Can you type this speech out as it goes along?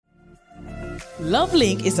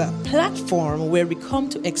LoveLink is a platform where we come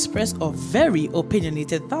to express our very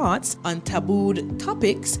opinionated thoughts on tabooed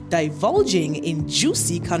topics, divulging in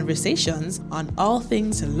juicy conversations on all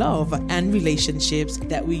things love and relationships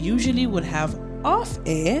that we usually would have off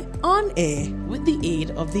air, on air, with the aid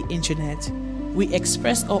of the internet. We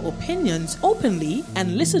express our opinions openly,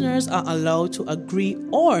 and listeners are allowed to agree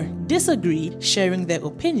or disagree, sharing their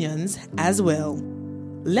opinions as well.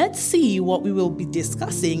 Let's see what we will be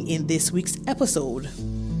discussing in this week's episode.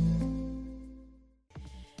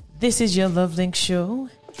 This is your LoveLink show,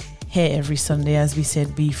 here every Sunday as we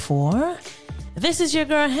said before. This is your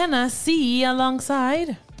girl Henne Cee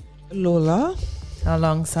alongside Lola.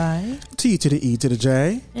 Alongside T to the E to the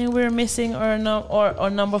J. And we're missing our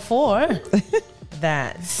number 4.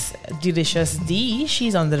 That's Delicious D.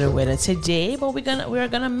 She's under the weather today, but we're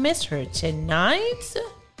gonna miss her tonight.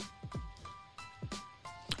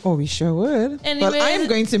 Oh, we sure would. Anyways, but I am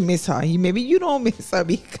going to miss her. Maybe you don't miss her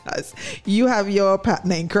because you have your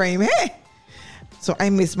partner in crime, hey? So I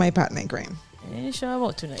miss my partner in crime. You sure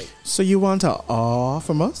about tonight? So you want her off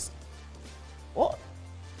from us? What?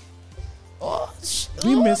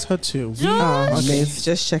 We miss her too. Okay,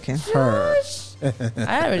 just checking. Her.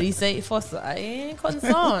 I already say it first. I ain't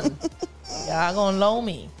concerned. Y'all gonna low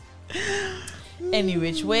me. Any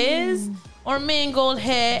which ways, our main goal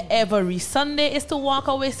here every Sunday is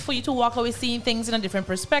for you to walk away seeing things in a different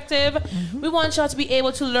perspective. We want y'all to be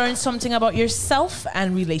able to learn something about yourself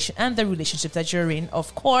and the relationship that you're in,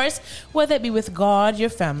 of course, whether it be with God, your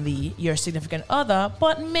family, your significant other,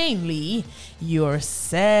 but mainly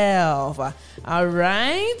yourself. All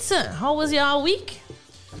right. How was y'all week?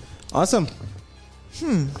 Awesome.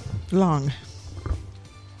 Long.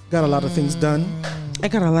 Got a lot of things done. I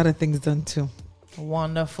got a lot of things done too.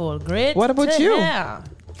 Wonderful. Great. What about you? Yeah.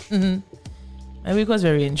 My week was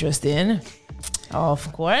very interesting.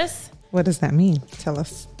 Of course. What does that mean? Tell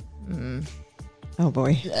us. Oh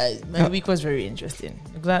boy. My week was very interesting.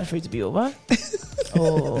 Glad for it to be over.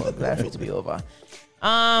 Glad for it to be over.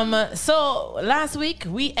 So last week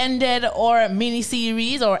we ended our mini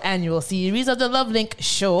series or annual series of the LoveLink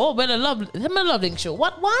show. Well, the LoveLink show.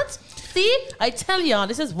 What? See, I tell y'all,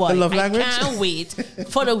 this is why the love I language? can't wait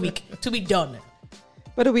for the week to be done.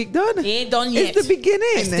 But the week done? It ain't done yet. It's the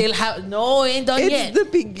beginning. I still have it ain't done yet. It's the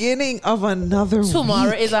beginning of another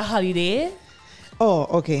Tomorrow week. is a holiday.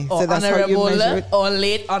 Oh, okay. Or So that's how you measure it. or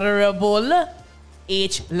late honorable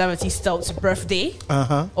H. Lavity Stout's birthday.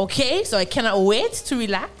 Okay, so I cannot wait to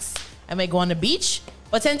relax. I might go on the beach.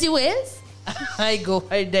 But anyways, I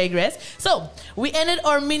digress. So we ended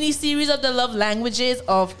our mini series of the love languages.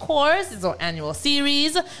 Of course, it's our annual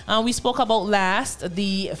series. We spoke about last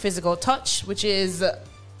the physical touch, which is,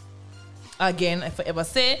 again, I forever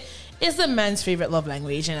say, is the man's favorite love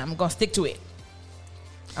language, and I'm gonna stick to it.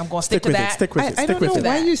 I'm gonna stick to that. Stick with it. I don't know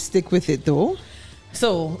why you stick with it though.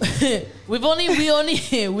 So we not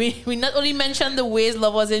only mentioned the ways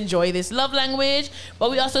lovers enjoy this love language, but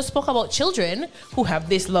we also spoke about children who have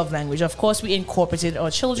this love language. Of course, we incorporated our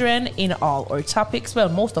children in all our topics. Well,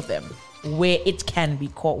 most of them, where they can be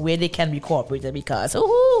incorporated, because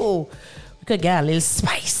we could get a little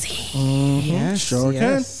spicy. Yes, sure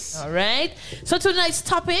can. All right. So tonight's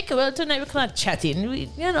topic. Well, tonight we're kind of chatting.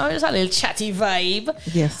 It's a little chatty vibe.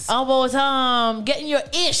 Yes. About getting your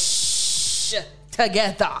ish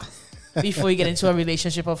together before you get into a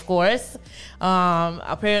relationship, of course.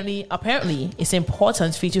 Apparently it's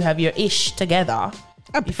important for you to have your ish together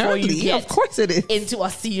before you get of course it is. into a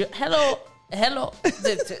serious hello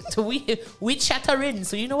we chattering.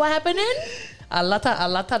 So you know what happening? A lot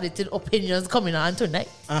of little opinions coming on tonight.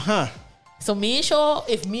 So make sure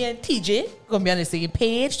if me and TJ gonna be on the same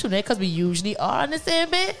page tonight, because we usually are on the same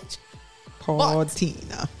page. Poor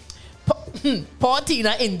Tina. Poor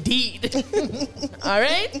Tina, indeed. All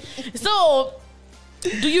right. So,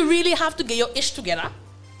 do you really have to get your ish together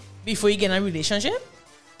before you get in a relationship?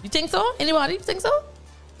 You think so? Anybody think so?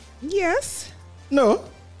 Yes. No.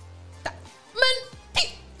 Man,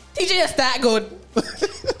 TJ is that good.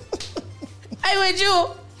 I with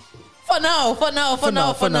you. For now. So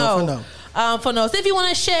if you want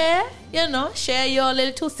to share your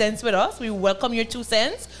little 2 cents with us, we welcome your 2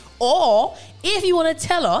 cents. Or if you want to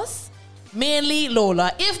tell us, mainly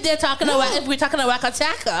Lola, if we're talking about Waka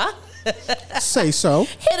Taka, say so.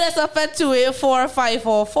 hit us up at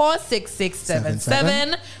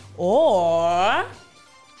 284-544-6677. Or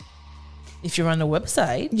if you're on the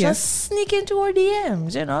website, just sneak into our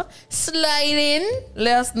DMs, slide in,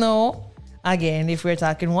 let us know. Again, if we're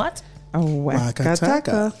talking what? Waka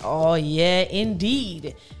Taka. Oh, yeah,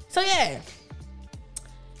 indeed. So, yeah.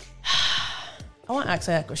 I want to ask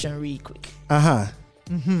you a question real quick. Uh-huh.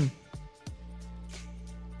 Mm-hmm.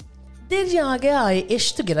 Did y'all get all your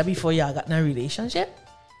ish together before y'all got in a relationship?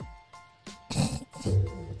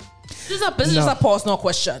 This is just a personal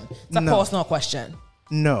question. It's a personal question.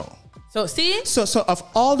 No. So, see? So of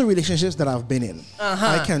all the relationships that I've been in,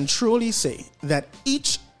 I can truly say that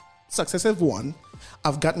each successive one,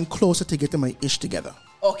 I've gotten closer to getting my ish together.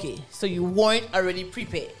 Okay, so you weren't already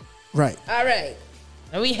prepared. Right. All right.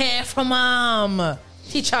 Now we hear from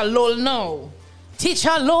Teacher Lol now.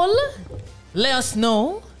 Teacher Lol, let us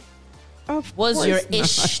know. Was your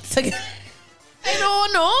ish together? I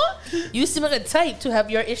don't know. You seem like a type to have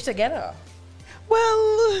your ish together.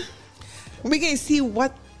 Well, we can see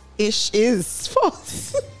what ish is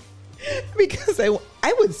first. Because I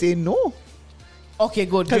would say no. Okay,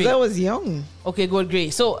 good, great. Because I great. was young. Okay, good,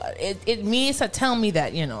 great. So it means to tell me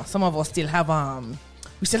that, you know, some of us still have a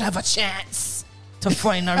chance to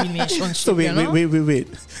find a relationship. So wait.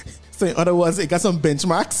 So in other words, it got some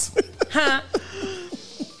benchmarks. Huh?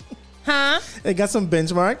 Huh? It got some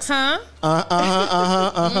benchmarks. Huh? Huh?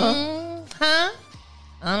 I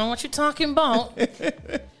don't know what you're talking about.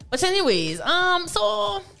 But anyways,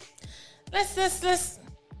 so let's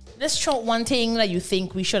show one thing that you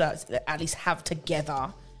think we should at least have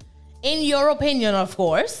together. In your opinion, of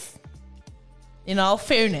course. In all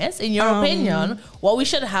fairness, in your opinion, what we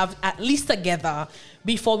should have at least together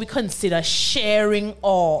before we consider sharing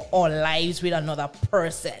our lives with another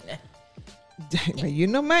person. You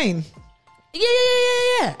know mine.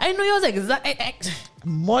 Yeah. I know yours exactly.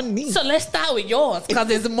 Money. So let's start with yours, because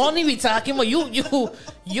there's money we talking about. You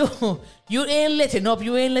ain't letting up.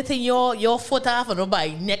 You ain't letting your foot off of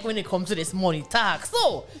nobody's neck when it comes to this money talk.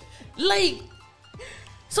 So,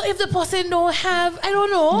 so if the person don't have, I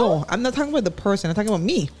don't know. No, I'm not talking about the person. I'm talking about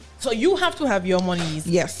me. So you have to have your monies.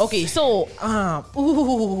 Yes. Okay, so, I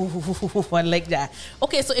like that.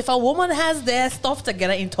 Okay, so if a woman has their stuff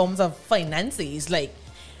together in terms of finances, like,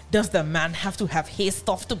 does the man have to have his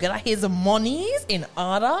stuff together, his monies in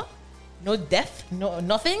order? No death, no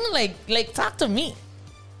nothing? Like talk to me.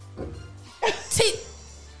 T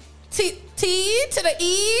to the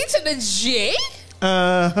E to the J?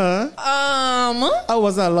 I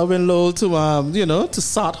was allowing Lol to to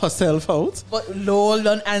sort herself out. But Lol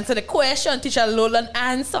don't answer the question. Teacher Lol don't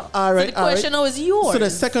answer. All right. So the question now is yours. So the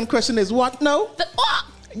second question is what now?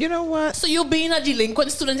 You know what? So you being a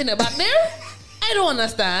delinquent student in the back there? I don't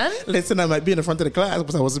understand. Listen, I might be in the front of the class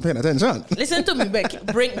because I wasn't paying attention. Listen to me, Beck.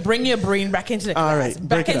 Bring your brain back into the class. All right,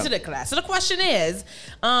 back into the class. So the question is,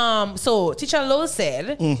 so Teacher Lowe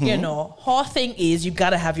said, her thing is you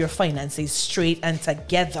gotta have your finances straight and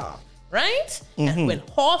together, right? And when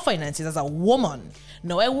her finances as a woman,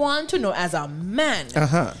 now I want to know as a man,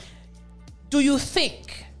 do you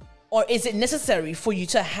think, or is it necessary for you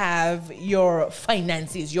to have your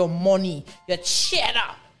finances, your money, your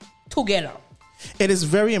cheddar together? It is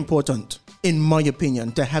very important, in my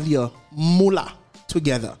opinion, to have your moolah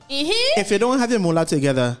together. If you don't have your moolah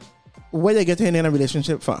together, what are you getting in a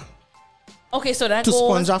relationship for? Okay, so that to goes,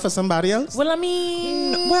 sponge off for somebody else? Well, I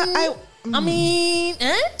mean,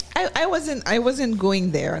 I wasn't going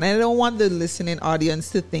there, and I don't want the listening audience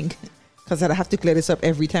to think, because I have to clear this up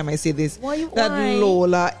every time I say this, that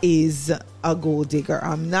Lola is a gold digger.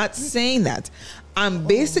 I'm not saying that. I'm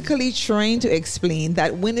basically trying to explain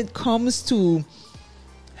that when it comes to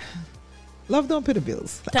love, don't pay the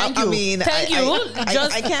bills. Thank you.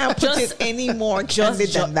 I can't put it any more candid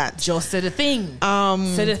than that. Just say the thing.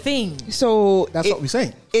 Say the thing. So that's what we're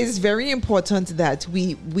saying. It's very important that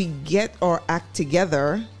we get our act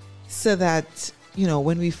together so that,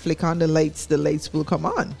 when we flick on the lights will come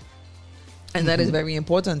on. And that is very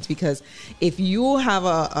important, because if you have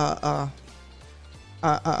a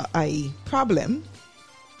problem,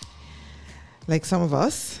 like some of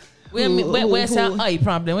us. Where's our eye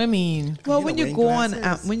problem? I mean, well, when you go on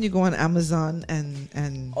Amazon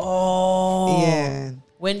and yeah,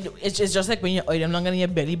 when it's just like when you eye them longer in your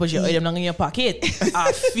belly, but you eye them longer in your pocket.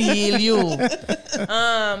 I feel you.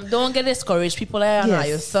 Don't get discouraged. People are on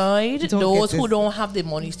your side. Those who don't have the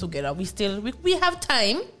monies together, we have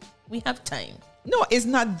time. We have time. No, it's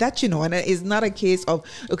not that, and it's not a case of,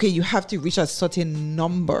 okay, you have to reach a certain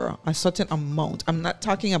number, a certain amount. I'm not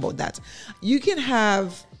talking about that. You can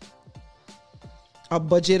have a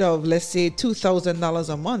budget of, let's say, $2,000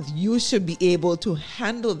 a month. You should be able to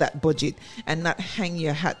handle that budget and not hang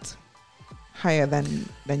your hat higher than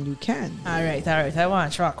you can. All right. I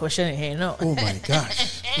want to try a question here now. Oh my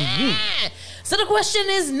gosh. So the question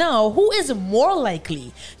is now, who is more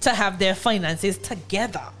likely to have their finances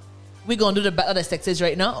together? We're going to do the battle of the sexes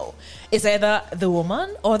right now. It's either the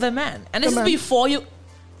woman or the man. And this is before you...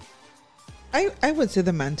 I would say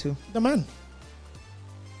the man too. The man.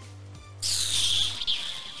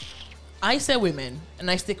 I say women,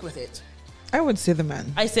 and I stick with it. I would say the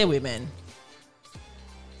man. I say women.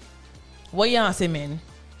 What you say, men?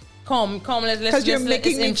 Come, let's you're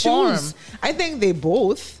making me inform. choose. I think they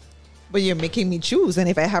both, but you're making me choose. And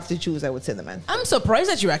if I have to choose, I would say the man. I'm surprised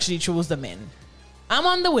that you actually chose the men. I'm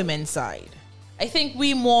on the women's side. I think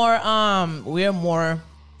we're more, I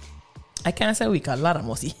can't say weak, a lot of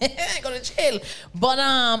mercy. Go to jail. But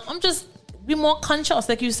I'm just be more conscious,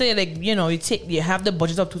 like you say, like, you know, you have the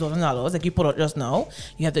budget of $2,000, like you put out just now.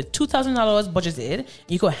 You have the $2,000 budgeted.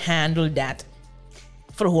 You could handle that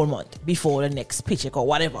for the whole month before the next paycheck or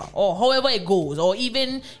whatever, or however it goes, or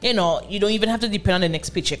even, you know, you don't even have to depend on the next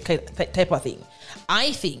paycheck type of thing.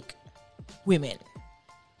 I think women.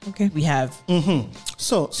 Okay. We have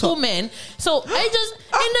So two men. So I just in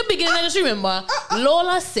the beginning I just remember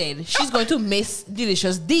Lola said she's going to miss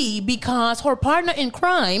Delicious D because her partner in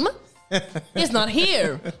crime is not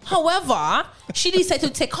here. However, she decided to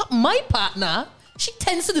take up my partner. She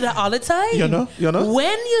tends to do that all the time. You know.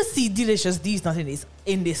 When you see Delicious D is not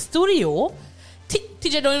in this studio,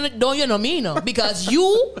 TJ don't you know me, you know, because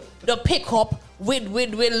you the pick up with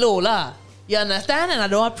Lola. You understand? And I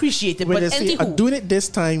don't appreciate it. Well, but see, I'm doing it this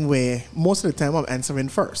time where most of the time I'm answering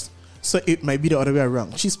first. So it might be the other way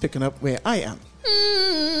around. She's picking up where I am.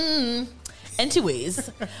 Anyways,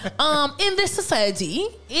 in this society,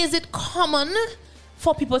 is it common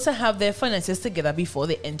for people to have their finances together before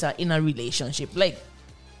they enter in a relationship? Like,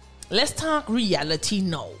 let's talk reality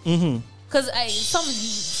now. Because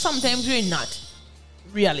sometimes we're not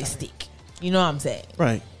realistic. You know what I'm saying?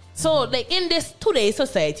 Right. So, like, in this today's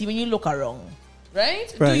society, when you look around,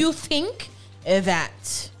 right? Do you think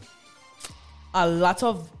that a lot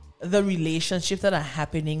of the relationships that are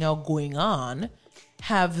happening or going on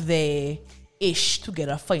have their ish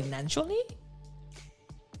together financially?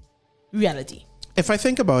 Reality. If I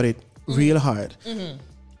think about it real hard,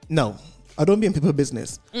 no, I don't be in people's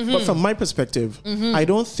business. But from my perspective, I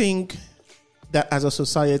don't think that as a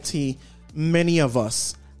society, many of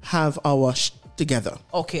us have our together.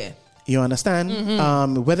 Okay. You understand?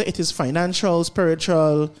 Whether it is financial,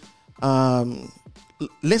 spiritual,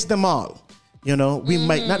 list them all. You know, we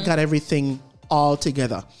might not got everything all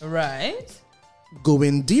together. Right.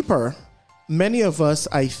 Going deeper, many of us,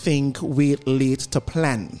 I think, wait late to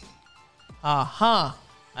plan. Aha.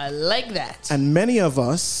 I like that. And many of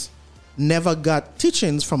us never got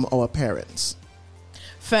teachings from our parents.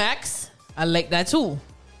 Facts. I like that too.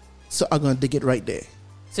 So I'm going to dig it right there.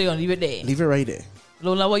 So you're going to leave it there? Leave it right there.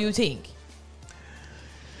 Lola, what you think?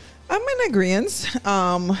 I'm in agreement.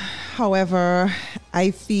 However,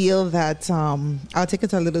 I feel that I'll take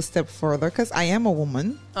it a little step further because I am a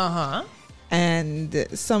woman. And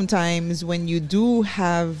sometimes when you do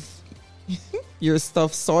have your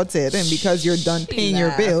stuff sorted and because you're done paying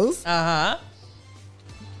your bills,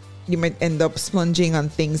 you might end up splurging on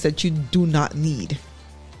things that you do not need.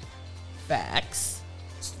 Facts.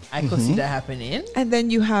 I could see that happening. And then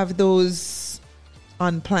you have those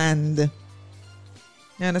unplanned,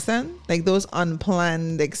 you understand? Like those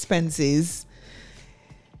unplanned expenses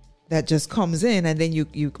that just comes in and then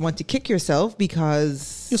you want to kick yourself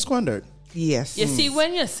because you squandered. Yes. You see,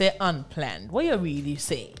 when you say unplanned, what you're really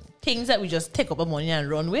saying? Things that we just take up the money and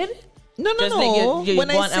run with? No. Like you when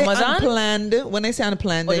go I on say Amazon? unplanned, Or I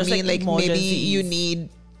just mean like maybe emergencies? you need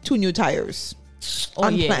 2 new tires. Oh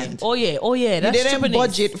Unplanned. Yeah. Oh yeah. That's You didn't stupidness.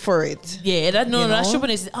 budget for it. Yeah, that's know?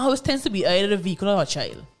 stupidness. It always tends to be either the vehicle or a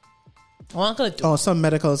child. One could do. Or some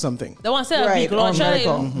medical something. The one say a Right, vehicle or or a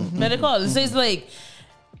child. medical. Medical. So it's like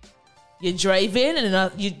you drive in and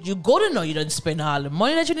then you go to know you don't spend all the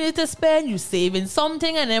money that you need to spend. You saving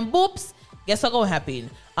something and then boops. Guess what gonna happen?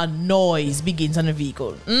 A noise begins on the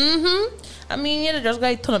vehicle. I mean, yeah, just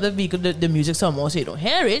gotta turn up the vehicle, the music some more so you don't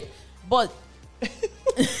hear it. But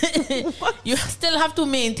you still have to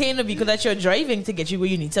maintain the vehicle that you're driving to get you where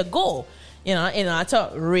you need to go. You know, in order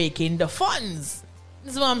to rake in the funds.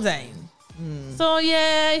 That's what I'm saying. So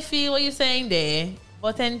yeah, I feel what you're saying there.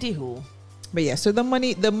 But anywho. But yeah, so the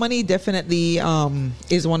money definitely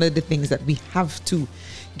is one of the things that we have to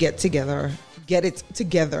get together. Get it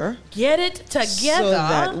together. So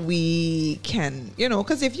that we can,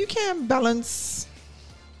 because if you can't balance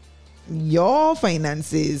your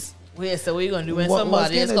finances, so what are you going to do when what's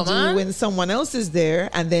somebody else gonna come on? when someone else is there,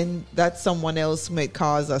 and then that someone else might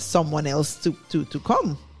cause someone else to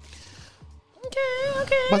come.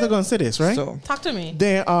 Okay. But I'm going to say this, right? So Talk to me.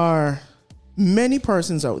 There are many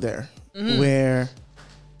persons out there where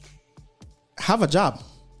have a job.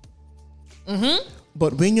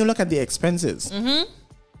 But when you look at the expenses,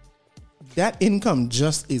 that income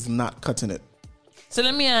just is not cutting it. So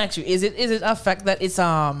let me ask you, is it a fact that it's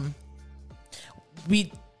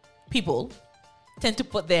people tend to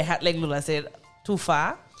put their hat, like Lola said, too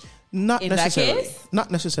far. Not In necessarily. that case? Not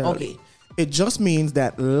necessarily. Okay. It just means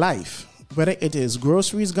that life, whether it is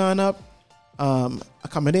groceries gone up,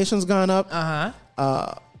 accommodations gone up,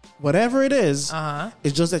 whatever it is,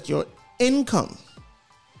 it's just that your income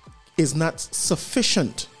is not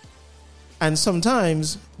sufficient. And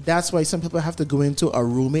sometimes that's why some people have to go into a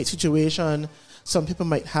roommate situation. Some people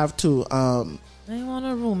might have to... I want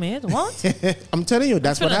a roommate. What? I'm telling you,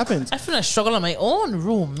 that's what happens. I feel like struggle on my own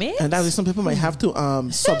roommate. And that is some people might have to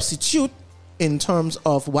substitute in terms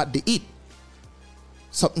of what they eat.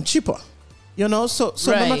 Something cheaper. You know, so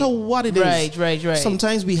Right. no matter what it is. Right.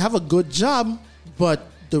 Sometimes we have a good job, but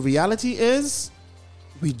the reality is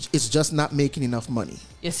it's just not making enough money.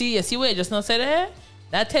 You see what I just now said there?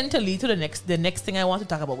 That tend to lead to the next thing I want to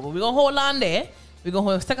talk about. But we're gonna hold on there. We're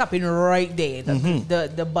gonna stick up in right there.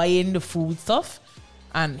 The buying the food stuff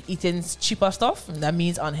and eating cheaper stuff. That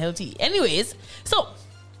means unhealthy. Anyways, so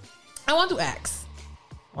I want to ask.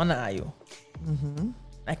 What are you?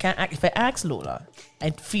 I can't ask. If I ask Lola, I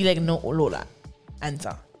feel like no Lola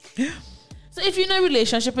answer. So if you're in a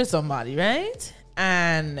relationship with somebody, right?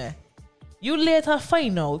 And you later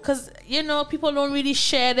find out, because you know people don't really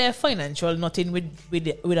share their financial nothing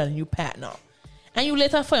with a new partner, and you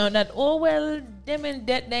later find out that, oh well, them and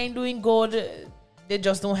that they ain't doing good, they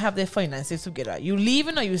just don't have their finances together. You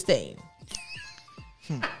leaving or you staying?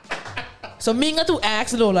 So me got to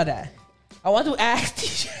ask Lola that. I want to ask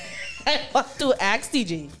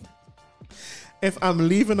TJ. If I'm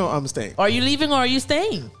leaving or I'm staying. Are you leaving or are you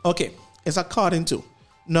staying? Okay, it's according to.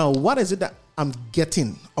 Now, what is it that I'm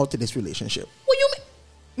getting out of this relationship? What you mean?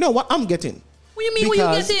 No, what I'm getting. What you mean?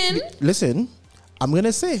 Because, what you getting? Listen, I'm going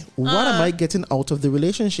to say, what am I getting out of the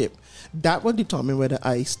relationship? That will determine whether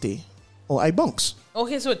I stay or I bounce.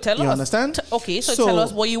 Okay, so tell us. You understand? So tell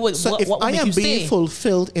us what you would. So what if would I make am you being stay?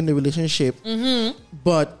 fulfilled in the relationship,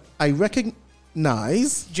 but I recognize...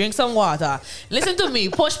 Drink some water. Listen to me.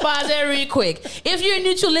 Push pause there real quick. If you're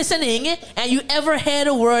new to listening and you ever heard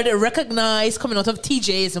a word recognize coming out of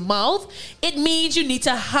TJ's mouth, it means you need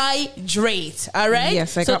to hydrate. All right?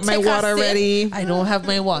 Yes, I got my take a water sip. ready. I don't have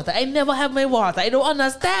my water. I never have my water. I don't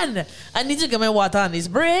understand. I need to get my water on this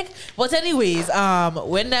break. But anyways,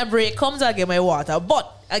 when that break comes, I'll get my water. But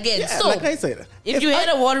again, Yeah, so like I said, if you heard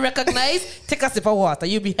a word recognize, take a sip of water.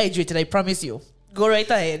 You'll be hydrated. I promise you. Go right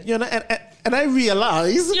ahead. You know, and I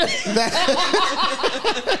realize that...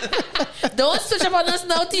 Don't switch up on us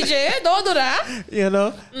now, TJ. Don't do that. You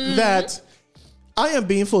know, that I am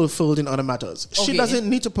being fulfilled in other matters. She Okay. doesn't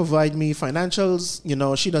need to provide me financials. You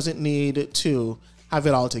know, she doesn't need to have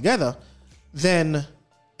it all together. Then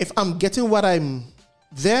if I'm getting what I'm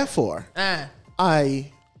there for,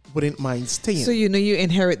 I wouldn't mind staying. So you know you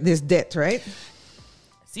inherit this debt, right?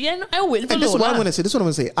 See, I wait for And this is what I'm Lola. going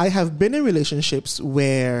to say. I have been in relationships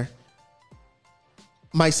where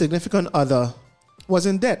my significant other was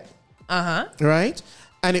in debt. Right?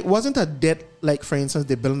 And it wasn't a debt like, for instance,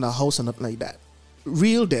 they building a house or nothing like that.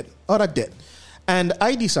 Real debt, other debt. And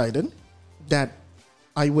I decided that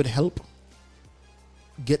I would help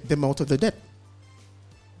get them out of the debt.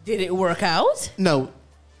 Did it work out? No,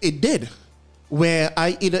 it did. Where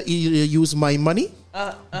I either use my money,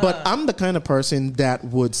 but I'm the kind of person that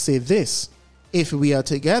would say this: if we are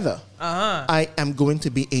together, I am going to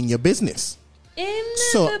be in your business. In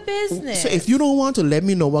the business. So if you don't want to let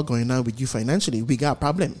me know what's going on with you financially, we got a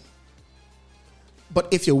problem. But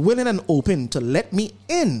if you're willing and open to let me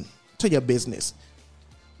in to your business,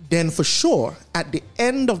 then for sure, at the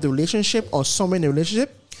end of the relationship or somewhere in the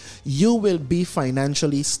relationship, you will be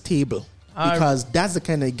financially stable. Because that's the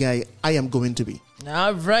kind of guy I am going to be.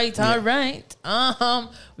 All right.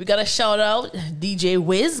 We got a shout out DJ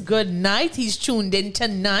Wiz. Good night. He's tuned in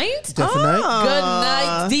tonight. Definitely. Good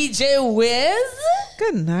night, DJ Wiz.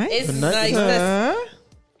 Good night. It's Good night. nice.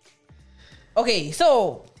 Okay,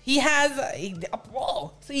 so he has a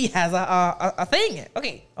thing.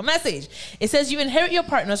 Okay, a message. It says you inherit your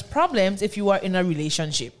partner's problems if you are in a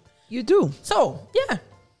relationship. You do. So yeah.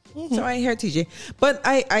 So I hear TJ, but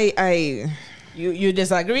I You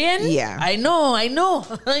disagreeing? Yeah. I know.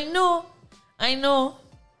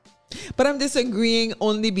 But I'm disagreeing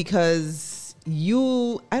only because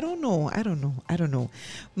I don't know.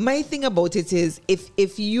 My thing about it is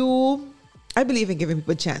I believe in giving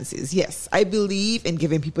people chances. Yes, I believe in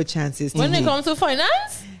giving people chances. When it comes to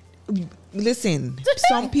finance? Listen,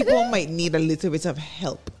 some people might need a little bit of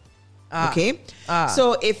help. Okay,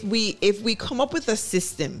 so if we come up with a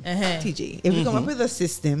system, TJ, if we come up with a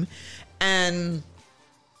system, and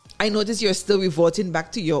I notice you're still reverting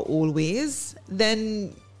back to your old ways,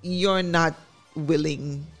 then you're not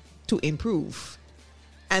willing to improve.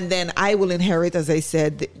 and then I will inherit, as I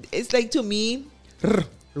said. It's like, to me,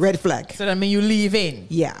 red flag. So that means you leave in.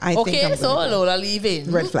 Yeah, I think okay, I'm so gonna go. Lola leave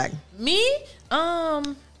in. Red flag. Me?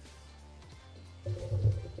 I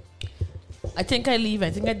think I leave. I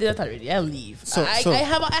think I did that already. I'll leave.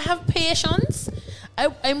 I have patience.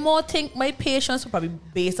 I more think my patience will probably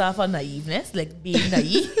based off of naiveness, like being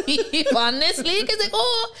naive, honestly. Because like,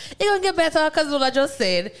 oh, it's going to get better because Lola just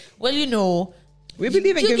said, well, you know, we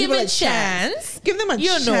believe in you giving give people a chance. Give them a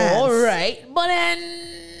chance. You know, right? But then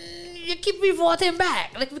you keep reverting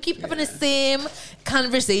back. Like, we keep having the same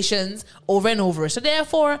conversations over and over. So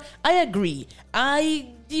therefore, I agree. I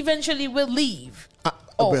eventually will leave.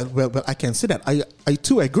 Well, I can say that. I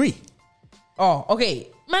too agree. Oh, okay.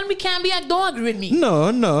 Man, we can't be, don't agree with me.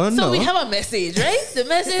 No. So we have a message, right? The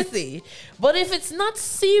message says, but if it's not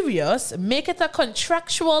serious, make it a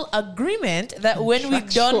contractual agreement that when we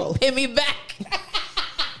done, pay me back.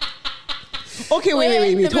 Okay,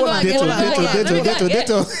 wait. Hold on.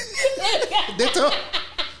 Ditto.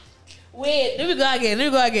 Wait, let me go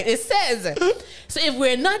again. It says, so if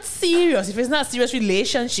we're not serious, if it's not a serious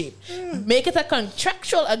relationship, make it a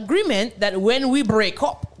contractual agreement that when we break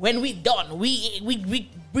up, when we done, we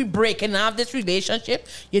break and have this relationship,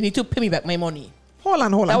 you need to pay me back my money. Hold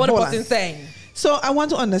on. That's what the person's saying. So I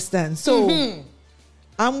want to understand. So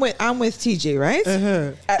I'm with TJ, right?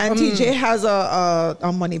 And TJ has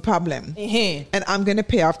a money problem, and I'm gonna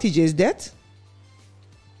pay off TJ's debt.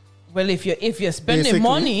 Well, if you're spending basically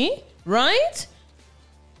money, right?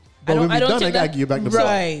 But I don't think I give you back the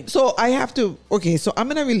right. So I have to. Okay, so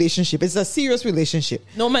I'm in a relationship. It's a serious relationship.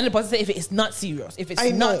 No man, the person say if it's not serious. If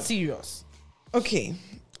it's not serious. Okay.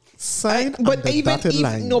 Sign but the dotted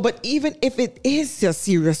line. No, but even if it is a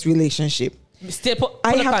serious relationship, still put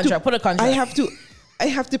a contract. I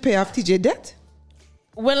have to pay off TJ debt.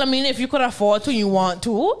 Well, I mean, if you could afford to, you want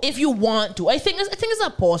to. If you want to, I think it's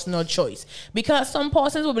a personal choice because some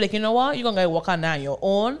persons will be like, you know what, you're gonna work on that on your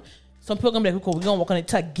own. Some people are gonna be like, we're gonna work on it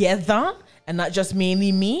together and not just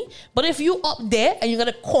mainly me. But if you up there and you got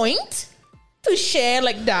a coin to share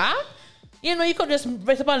like that, you know, you could just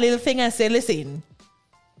write up a little thing and say, listen,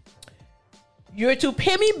 you're to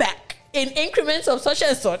pay me back in increments of such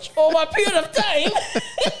and such over a period of time.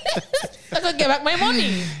 I could get back my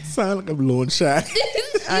money. Sound like a loan shark.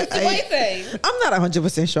 I'm not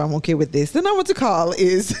 100% sure I'm okay with this. The number to call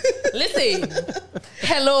is listen.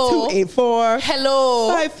 Hello. 284.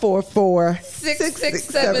 Hello. 544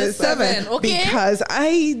 6677. Okay. Because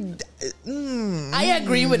I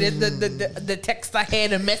agree with it. The text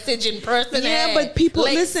ahead, the message in person. Yeah, but people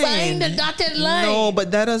like, listen. Sign the dotted line. No,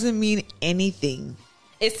 but that doesn't mean anything.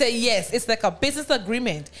 It's a yes. It's like a business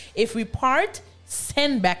agreement. If we part,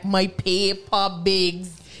 send back my paper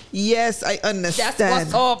bigs. Yes, I understand.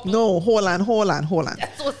 That's what's up. No, hold on.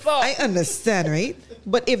 That's what's up. I understand, right?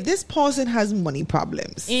 But if this person has money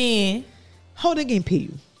problems, how they gonna pay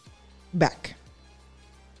you back?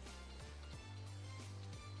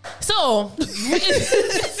 So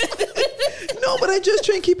no, but I just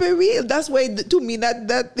try and keep it real. That's why to me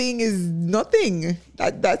that thing is nothing.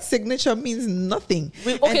 That signature means nothing.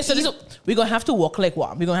 So we're gonna have to work like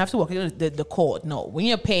what? We're gonna have to work the code. No, when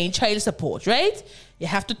you're paying child support, right? You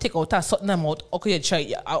have to take out a certain amount of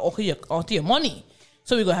your money.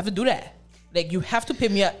 So we're gonna have to do that. Like, you have to pay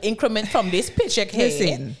me an increment from this paycheck here.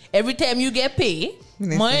 Listen. Every time you get paid,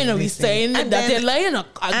 we saying that line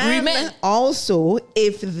agreement. And also,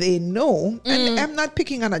 if they know, and I'm not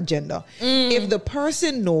picking on a gender, if the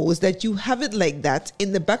person knows that you have it like that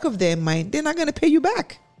in the back of their mind, they're not going to pay you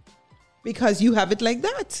back because you have it like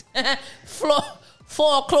that.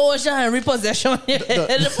 Foreclosure and repossession.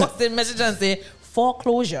 The person message and say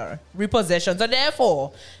foreclosure, repossession. So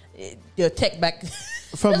therefore, you take back.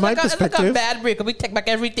 From my perspective, it's like a bad break. We take back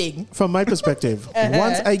everything. From my perspective,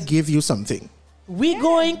 once I give you something, we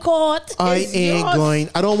going court. I ain't going.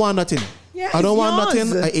 I don't want nothing. Yeah, I don't want nothing.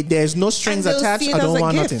 There's no strings attached. I don't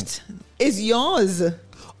want nothing. It's yours.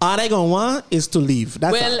 All I gonna want is to leave.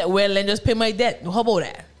 That's well, then just pay my debt. How about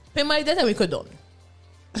that? Pay my debt and we could done.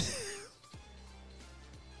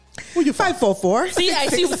 Who you 544? See,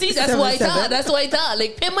 that's why I thought.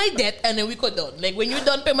 Like, pay my debt and then we could done. Like, when you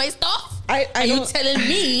done pay my stuff, you telling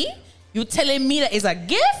me that it's a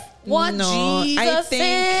gift? What? No, Jesus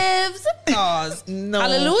saves? No.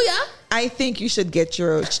 Hallelujah. I think you should get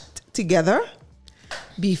your together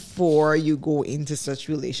before you go into such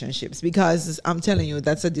relationships, because I'm telling you,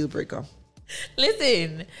 that's a deal breaker.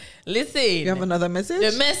 Listen. You have another message?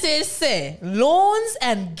 The message say loans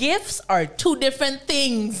and gifts are two different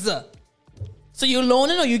things. So you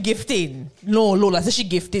loaning or you gifting? No, Lola says she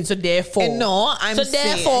gifting, so therefore. No, I'm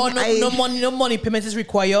saying. No money payment is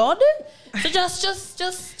required. So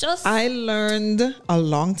just. I learned a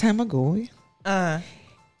long time ago.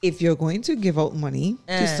 If you're going to give out money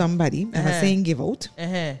to somebody, I'm not saying give out,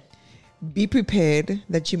 be prepared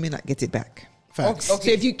that you may not get it back. Facts. Okay.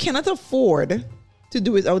 So if you cannot afford to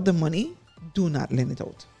do without the money, do not lend it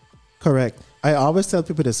out. Correct. I always tell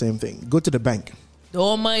people the same thing. Go to the bank.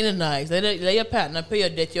 Don't mind the nice. Let your partner pay your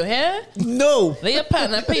debt. Your hair? No. Let your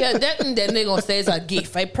partner pay your debt and then they're going to say it's a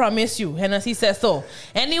gift. I promise you. Henne Cee says so.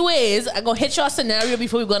 Anyways, I'm going to hit your scenario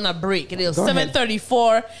before we're going to break. It is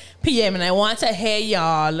 7:34 p.m. and I want to hear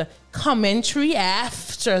y'all commentary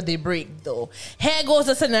after the break though. Here goes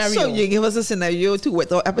the scenario. So you give us a scenario to whet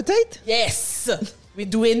our appetite? Yes. We're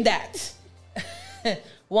doing that.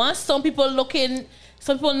 Once some people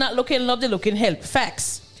not looking love, they're looking help.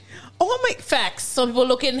 Facts. Oh my! Facts. Some people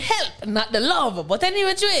looking help, not the love. But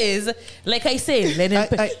anyway, it is like I say, let them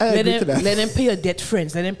pay your debt,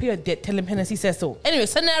 friends. Let them pay your debt. Tell them Henne Cee says so. Anyway,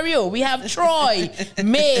 scenario: we have Troy,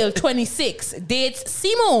 male, 26, dates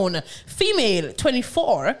Simone, female,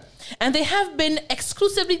 24, and they have been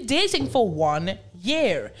exclusively dating for 1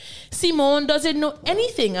 year. Simone doesn't know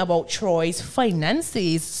anything about Troy's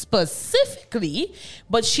finances specifically,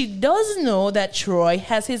 but she does know that Troy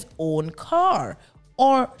has his own car.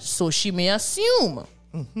 Or so she may assume.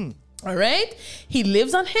 Mm-hmm. All right? He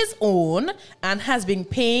lives on his own and has been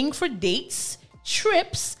paying for dates,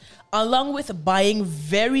 trips, along with buying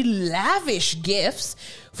very lavish gifts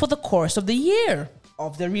for the course of the year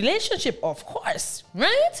of the relationship, of course.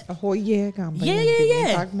 Right? A whole year.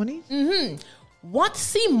 Yeah. Money. Mm-hmm. What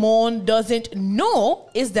Simone doesn't know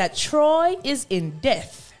is that Troy is in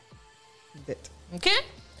debt. Debt. Okay?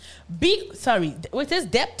 What is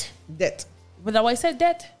debt? Debt. But how I said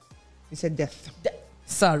debt? You said death.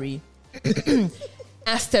 Sorry.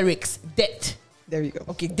 Asterisk, debt. There you go.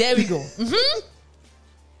 Okay, there we go. Mm-hmm.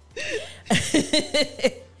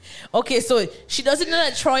 Okay, so she doesn't know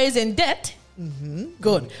that Troy is in debt. Mm-hmm.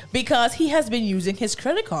 Good. Because he has been using his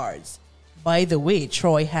credit cards. By the way,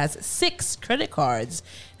 Troy has 6 credit cards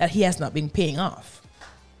that he has not been paying off.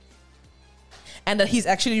 And that he's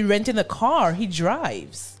actually renting a car he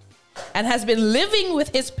drives. And has been living with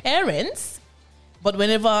his parents. But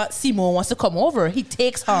whenever Simone wants to come over, he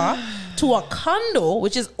takes her to a condo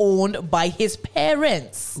which is owned by his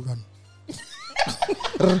parents.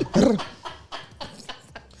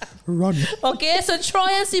 Run. Okay, so Troy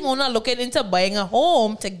and Simone are looking into buying a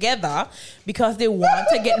home together because they want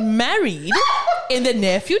to get married in the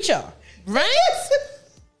near future. Right?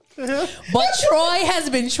 But Troy has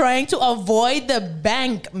been trying to avoid the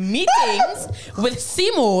bank meetings with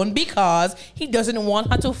Simone because he doesn't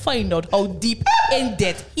want her to find out how deep in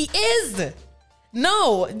debt he is.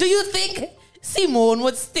 No, do you think Simone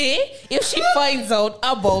would stay if she finds out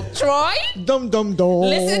about Troy? Dum.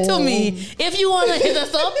 Listen to me. If you want to hit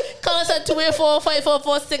us up, call us at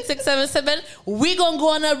 284-544-6677. We're going to go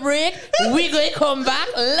on a break. We're going to come back.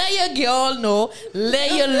 Let your girl know.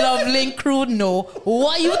 Let your lovely crew know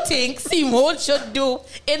what you think Simone should do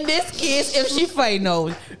in this case if she find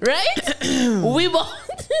out. Right?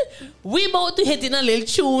 we about to hit in a little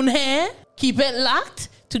tune here. Keep it locked.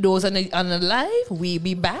 To those on the live, we'll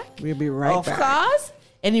be back. We'll be right back. Of course.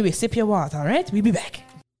 Anyway, sip your water, all right? We'll be back.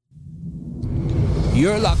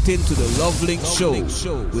 You're locked into the Lovelink Show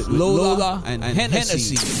with Lola and Henne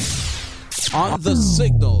Cee on the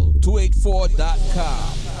Signal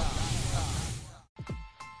 284.com.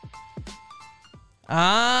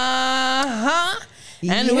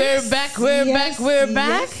 And we're back. We're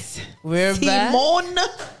back. We're Simone. back.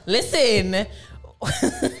 Listen.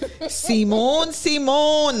 Simone,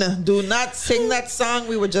 do not sing that song.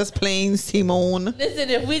 We were just playing Simone. Listen,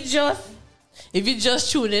 if you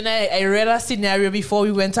just tune in, I read a scenario before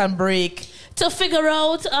we went on break to figure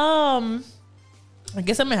out. I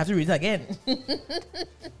guess I might have to read it again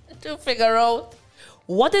to figure out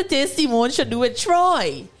what it is Simone should do with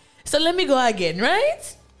Troy. So let me go again,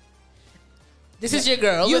 right? This is your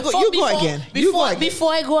girl. You go again.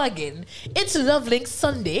 Before I go again, it's Lovelink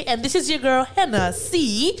Sunday, and this is your girl Henne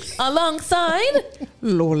Cee alongside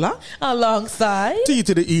Lola. Alongside T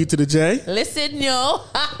to the E to the J. Listen, yo.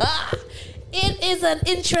 It is an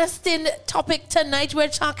interesting topic tonight. We're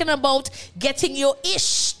talking about getting your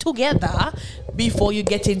ish together before you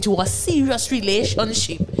get into a serious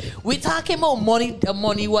relationship. We're talking about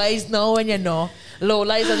money wise now, and you know,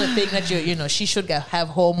 Lola is on the thing that she should have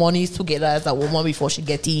her monies together as a woman before she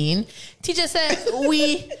get in. TJ said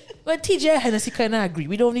but TJ and Henne Cee kind of agree.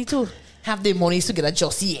 We don't need to have the monies together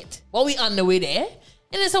just yet. But we on the way there,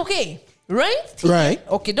 and it's okay, right? TJ? Right.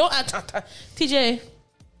 Okay, don't TJ.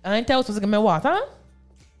 I ain't tell you to give me water.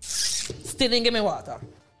 Still didn't give me water.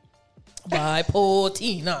 By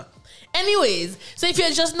Potina. Anyways, so if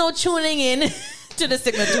you're just now tuning in to the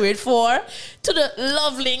Signal 284, to the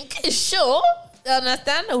Love Link show,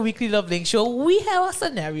 understand? A weekly Love Link show, we have a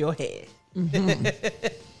scenario here.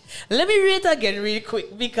 Let me read it again real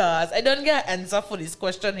quick because I don't get an answer for this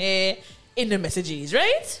question here in the messages,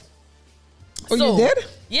 right? Oh, so, you did?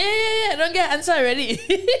 Yeah. I don't get an answer already.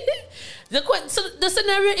 So the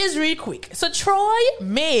scenario is really quick. So Troy,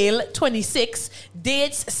 male 26,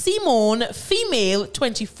 dates Simone, female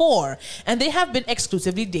 24, and they have been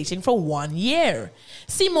exclusively dating for 1 year.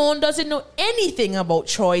 Simone doesn't know anything about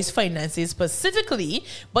Troy's finances specifically,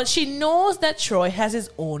 but she knows that Troy has his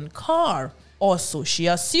own car, or so she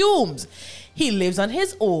assumes. He lives on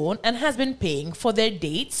his own and has been paying for their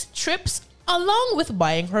dates, trips, along with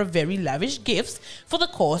buying her very lavish gifts for the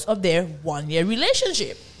course of their 1 year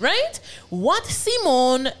relationship, right? What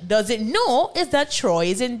Simone doesn't know is that Troy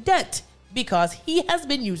is in debt because he has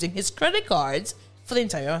been using his credit cards for the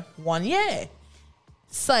entire 1 year.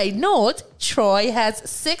 Side note, Troy has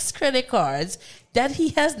 6 credit cards that he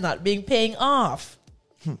has not been paying off.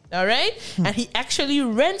 All right? And he actually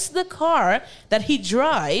rents the car that he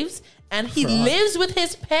drives, and he lives with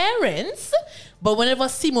his parents. But whenever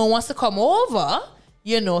Simone wants to come over,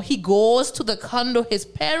 he goes to the condo his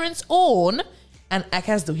parents own and act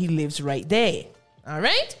as though he lives right there. All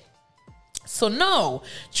right? So now,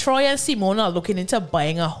 Troy and Simone are looking into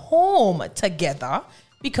buying a home together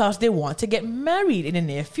because they want to get married in the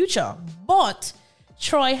near future. But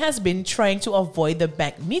Troy has been trying to avoid the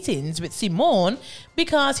bank meetings with Simone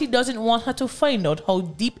because he doesn't want her to find out how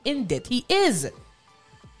deep in debt he is.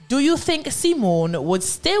 Do you think Simone would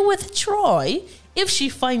stay with Troy if she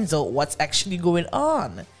finds out what's actually going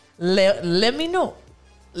on? Let me know.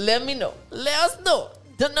 Let us know.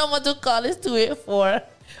 The number to call is 284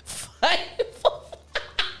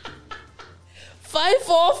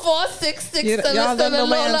 544-667. Y'all don't know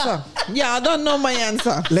my answer. Y'all don't know my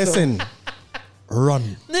answer. Listen.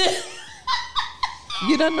 Run.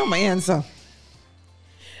 You don't know my answer.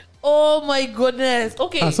 Oh my goodness.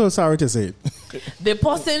 Okay. I'm so sorry to say it. The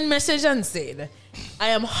person messaged and said, I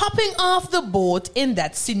am hopping off the boat in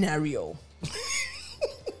that scenario.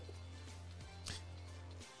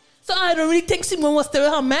 So I don't really think Simone was still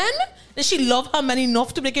with her man. Does she love her man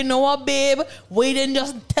enough to make it know her, babe? Why didn't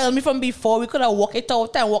just tell me from before? We could have walked it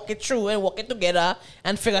out and walk it through and walk it together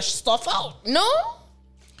and figure stuff out. No?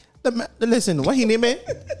 Listen, what he name it?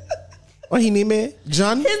 What he name it?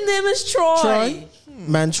 John? His name is Troy.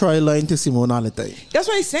 Man, Troy lying to Simone all the time. That's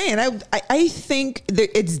what I'm saying. I think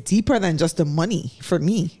that it's deeper than just the money for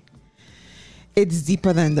me. It's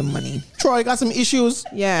deeper than the money. Troy got some issues.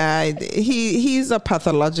 Yeah, he's a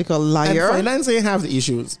pathological liar. And finance ain't have the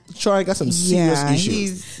issues. Troy got some serious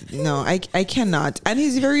issues. I cannot. And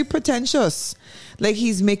he's very pretentious. Like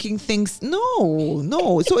he's making things.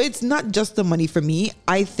 No. So it's not just the money for me.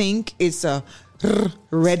 I think it's a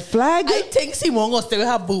red flag. I think Simone gonna stay with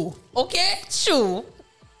her boo. Okay? True.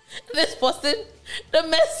 This person, the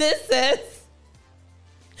message says,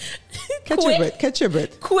 Catch your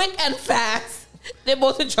breath. Quick and fast. They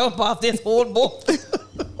both jump off this whole boat.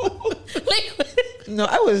 No,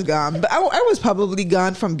 I was gone. But I was probably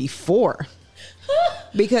gone from before.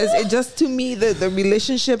 Because it just, to me, the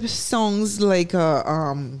relationship sounds like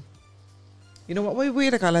you know what way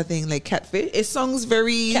to call that thing? Like catfish? It sounds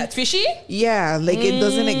very catfishy? Yeah, like it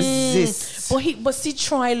doesn't exist. But see,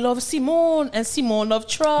 Troy loves Simone and Simone loves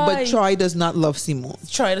Troy. But Troy does not love Simone.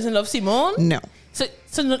 Troy doesn't love Simone? No.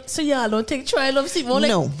 So y'all don't think Troy loves Simone?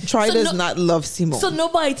 No, Troy does not love Simone. So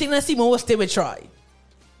nobody think that Simone will stay with Troy?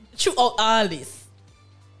 Throughout all this.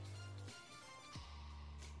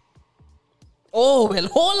 Oh, well,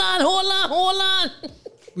 hold on.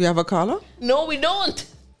 We have a caller? No, we don't.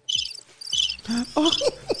 Oh.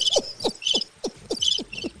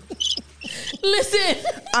 Listen.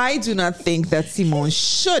 I do not think that Simone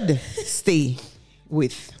should stay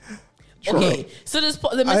with Troy. Okay, so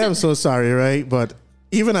I am so sorry, right? But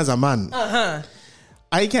even as a man,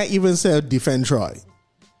 I can't even say defend Troy.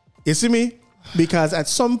 You see me? Because at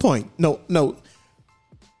some point, no.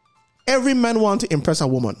 Every man wants to impress a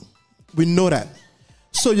woman. We know that.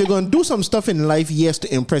 So you're going to do some stuff in life, yes,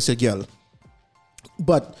 to impress a girl.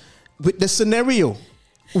 But with the scenario,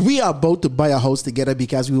 we are about to buy a house together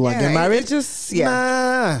because we want to get married.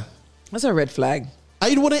 Nah. That's a red flag.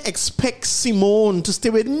 I wouldn't expect Simone to stay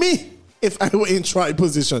with me if I were in Troy's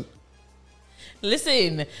position.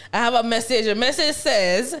 Listen, I have a message. A message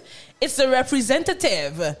says it's a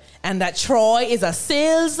representative and that Troy is a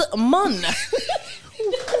salesman.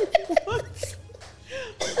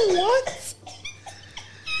 What?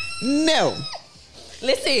 No.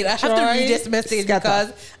 Listen, I have to read this message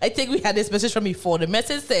because I think we had this message from before. The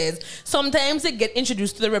message says, sometimes they get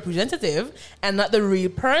introduced to the representative and not the real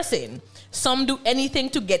person. Some do anything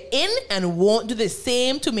to get in and won't do the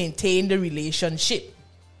same to maintain the relationship.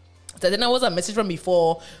 So then there was a message from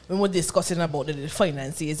before when we were discussing about the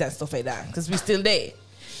finances and stuff like that, because we're still there.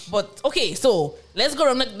 But okay, so let's go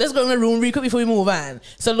around the room real quick before we move on.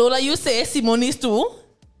 So Lola, you say Simone needs to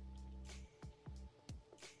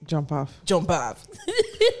jump off.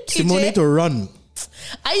 Simone need to run.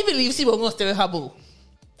 I believe Simone gonna stay with her boo.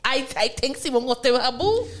 I think Simone gonna stay with her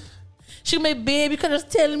boo. She gonna be, babe, you can just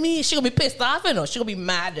tell me. She gonna be pissed off, you know. She gonna be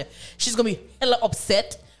mad. She's gonna be hella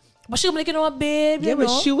upset. But she gonna be like, you know what, babe, yeah, but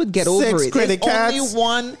she would get over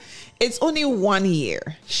it. It's only 1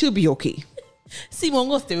 year. She'll be okay. Simone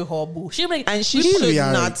gonna stay with her boo. She'll be like, and she should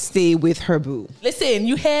not stay with her boo. Listen,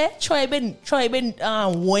 you hear? Try been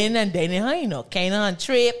wine and dining her, you know, kind of on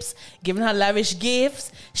trips, giving her lavish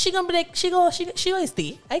gifts. She gonna be like, she gonna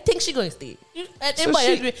stay. I think she gonna stay.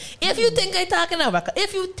 If you think I talking about,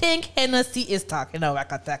 if you think Henne Cee is talking about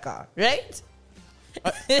Wakataka, right?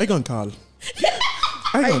 I gonna call.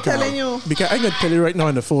 I'm telling you. Because I'm going to tell you right now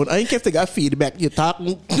on the phone. I ain't care if they got feedback. You're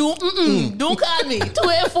talking. Don't call me.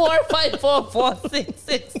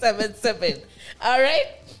 284-544-6677. All right?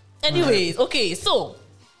 Anyways, okay, so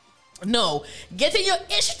no. Getting your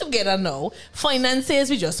issue together now. Finances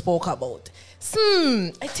we just spoke about.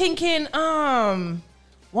 I'm thinking,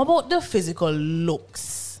 what about the physical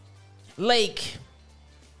looks? Like,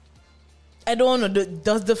 I don't know.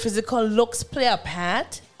 Does the physical looks play a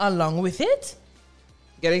part along with it?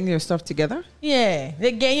 Getting your stuff together? Yeah.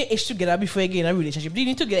 Like getting your issue together before you get in a relationship. Do you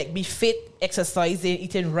need to be fit, exercising,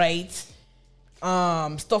 eating right,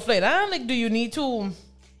 stuff like that? Like, do you need to,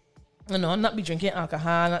 not be drinking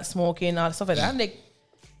alcohol, not smoking, all stuff like that? Like,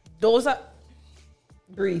 those are...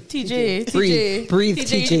 Breathe. TJ. Breathe,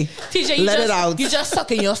 TJ. TJ, let it out. You just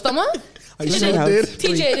suck in your stomach? I sure did.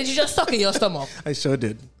 TJ, did you just suck in your stomach? I sure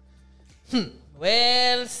did.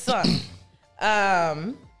 Well, son.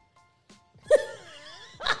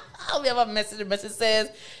 We have a message. The message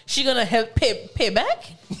says she gonna help pay back.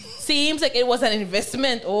 Seems like it was an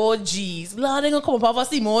investment. Oh geez, Lord, they gonna come up for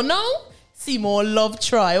Simone now. Simone love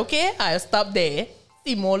try. Okay, I'll stop there.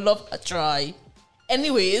 Simone love a try.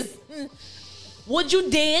 Anyways, would you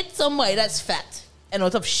date somebody that's fat and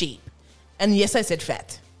out of shape? And yes, I said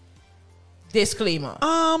fat. Disclaimer.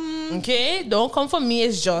 Okay, don't come for me.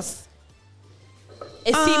 It's just.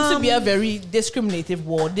 It seems to be a very discriminative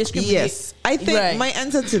word. Yes. I think my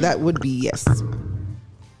answer to that would be yes.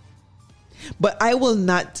 But I will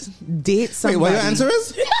not date somebody. Wait, what your answer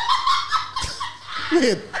is?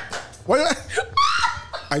 Wait. What?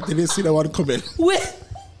 I didn't see that one coming.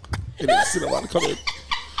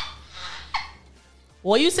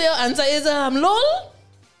 What you say your answer is, lol?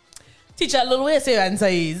 Teacher, lol, what you say your answer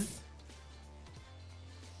is?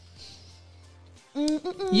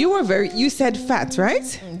 You said fat,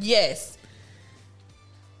 right? Yes.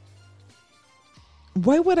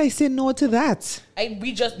 Why would I say no to that?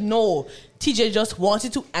 We just know. TJ just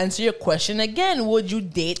wanted to answer your question again. Would you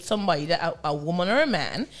date somebody that a woman or a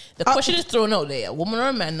man? The question is thrown out there. A woman or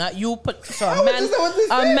a man, not you.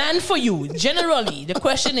 A man for you. Generally, the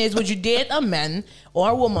question is, would you date a man or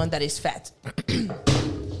a woman that is fat?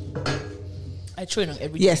 I train on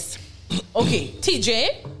everything. Yes. Okay,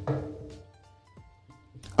 TJ.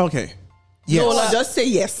 Okay. Yes. Lola, just say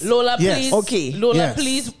yes. Lola, yes. please. Okay. Lola,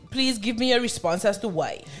 yes. please give me a response as to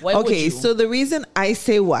why. Why okay, would you? So the reason I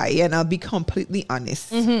say why, and I'll be completely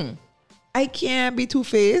honest, I can't be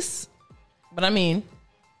two-faced. But I mean,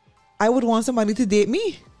 I would want somebody to date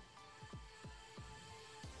me.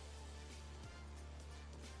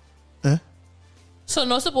 So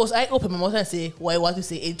not suppose I open my mouth and say what I want to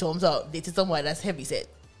say in terms of dating someone that's heavy set.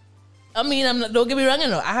 I mean, don't get me wrong,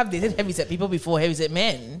 I have dated heavy set people before, heavy set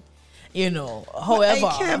men. However,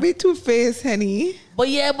 I can't be two-faced, Henny. But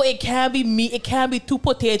it can't be me. It can't be two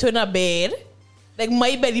potatoes in a bed. Like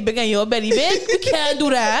my belly big and your belly big. You can't do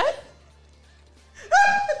that.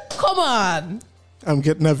 Come on. I'm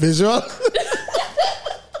getting a visual.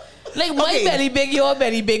 Like my belly big, your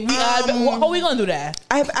belly big. How are we gonna do that?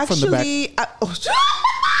 I've actually.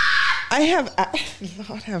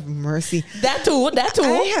 Lord have mercy. That too.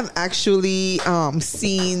 I have actually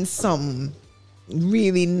seen some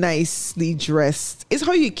really nicely dressed. It's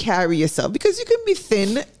how you carry yourself, because you can be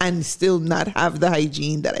thin and still not have the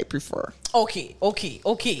hygiene that I prefer. Okay.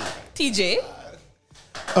 TJ.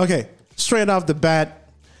 Okay, straight off the bat,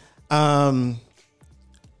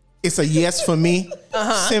 it's a yes for me.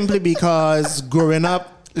 Simply because growing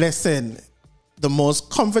up, listen, the most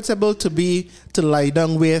comfortable to lie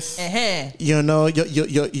down with. You know,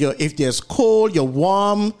 you're if there's cold, you're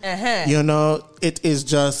warm. You know, it is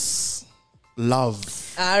just love.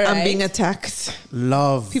 All right. I'm being attacked.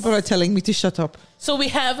 Love. People are telling me to shut up. So we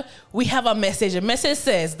have a message. A message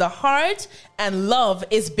says the heart and love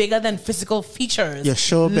is bigger than physical features. Yeah,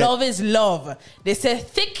 sure. Love is love. They say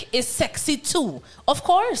thick is sexy too. Of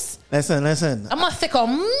course. Listen. I'm a thicker.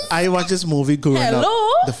 I watched this movie growing up.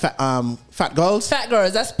 The Fat Girls. Fat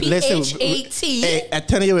Girls. That's PHAT. I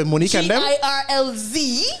tell you with Monique and them.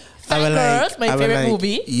 GIRLZ. Fat Girls. My favorite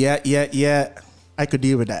movie. Yeah. I could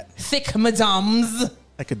deal with that. Thick madams.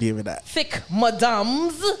 I could deal with that. Thick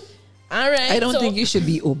madams. All right. I don't think you should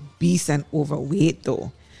be obese and overweight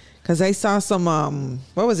though. Because I saw some,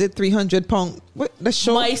 what was it, 300 pound, what, the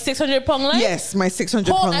show? My 600 pound life? Yes, my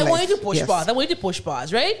 600 pound life. I want you to push bars. I want you to push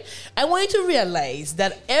bars, right? I want you to realize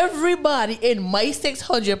that everybody in my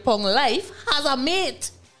 600 pound life has a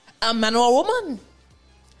mate. A man or a woman.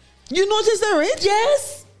 You notice that, right?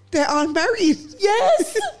 Yes. They're all married.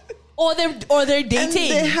 Yes. or they're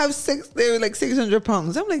dating. And they're like 600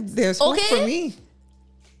 pounds. I'm like, there's hope for me.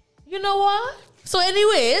 You know what? So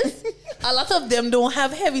anyways, a lot of them don't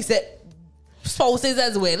have heavy set spouses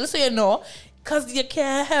as well. So, you know, because you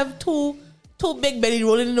can't have two big belly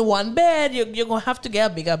rolling in one bed. You're going to have to get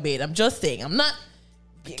a bigger bed. I'm just saying. I'm not...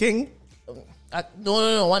 King?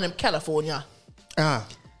 No. One in California. Yeah.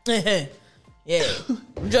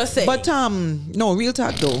 I'm just saying. But, no, real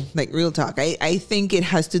talk though. Like, real talk. I think it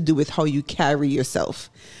has to do with how you carry yourself.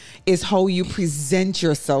 Is how you present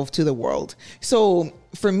yourself to the world. So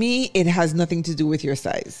for me, it has nothing to do with your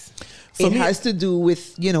size. It has to do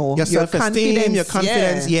with, you know, your self-esteem, your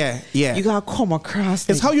confidence. Yeah. You gotta come across.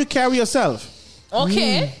 It's how you carry yourself.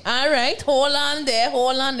 Okay. All right. Hold on there.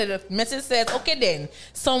 The message says, okay then,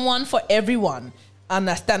 someone for everyone.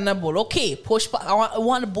 Understandable. Okay. Push. I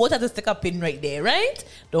want both of us to stick a pin right there, right?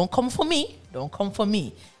 Don't come for me.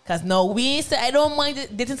 Because now we say, I don't mind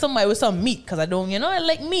dating somebody with some meat. Because I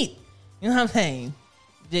like meat. You know what I'm saying?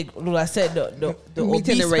 I said the meat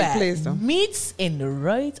in the right place. Though. Meats in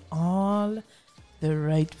all the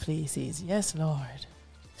right places. Yes, Lord.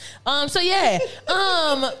 So yeah.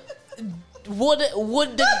 Would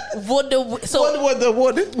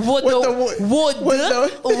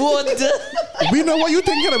We know what you're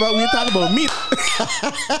thinking about when you talk about meat.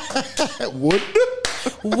 Wood.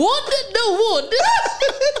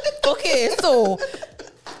 Okay,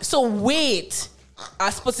 so weight,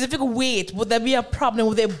 a specific weight, would that be a problem?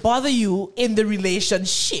 Would it bother you in the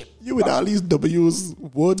relationship? You with all these W's,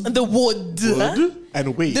 wood. The wood.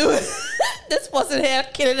 And weight. This person here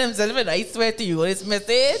killing himself, and I swear to you, this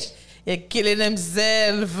message, you're killing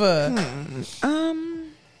himself.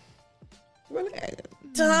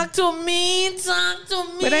 Talk to me.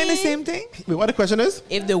 But ain't the same thing? Wait, what the question is?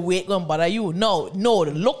 If the weight gonna bother you, no,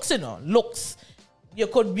 the looks, looks. You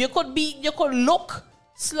could look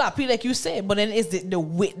sloppy like you say, but then is the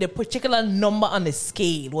weight, the particular number on the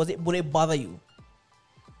scale, would it bother you?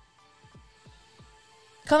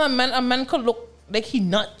 Cause a man could look like he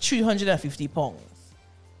not 350 pounds.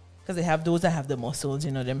 Cause they have those that have the muscles,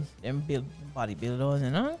 them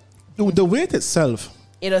bodybuilders, The weight itself.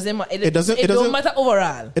 It doesn't matter. It don't matter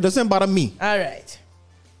overall. It doesn't bother me. All right.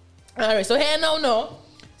 So here now,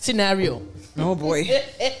 scenario. Oh boy.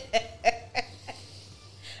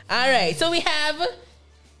 All right. So you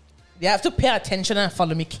have to pay attention and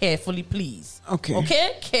follow me carefully, please.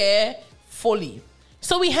 Okay. Carefully.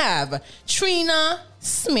 So we have Trina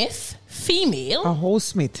Smith, female. A whole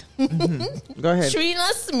Smith. Mm-hmm. Go ahead.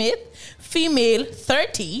 Trina Smith, female,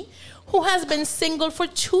 30. Who has been single for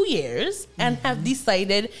 2 years and have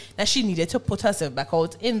decided that she needed to put herself back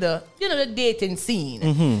out in the dating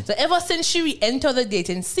scene. So ever since she re-entered the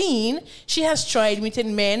dating scene, she has tried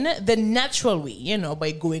meeting men the natural way,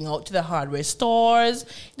 by going out to the hardware stores,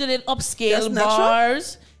 the little upscale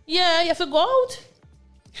bars. Yeah, you have to go out.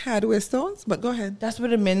 Hardware stores? But go ahead. That's where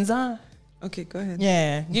the men's are. Okay, go ahead.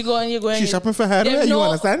 Yeah, you're going. She's shopping for hardware, you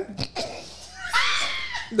understand?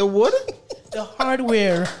 The wood? The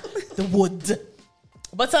hardware, the wood.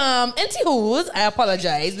 But anywho's, I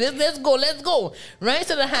apologize. Let's go. Right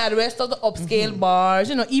to the hardware store, the upscale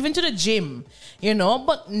bars, even to the gym,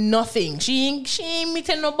 but nothing. She ain't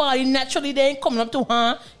meeting nobody. Naturally, they ain't coming up to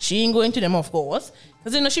her. She ain't going to them, of course.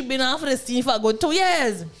 Because, she been off of the scene for a good 2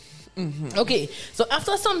 years. Okay, so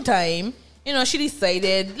after some time, she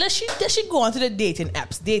decided, let she go onto the dating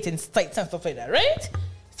apps, dating sites and stuff like that, right?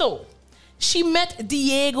 So, she met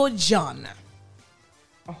Diego John.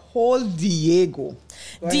 A whole Diego.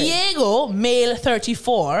 Diego, male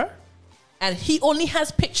 34, and he only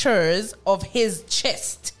has pictures of his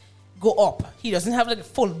chest. go up. He doesn't have like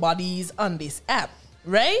full bodies on this app,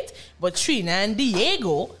 right? But Trina and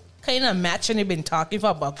Diego kind of match, and they've been talking for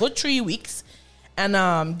about a good 3 weeks.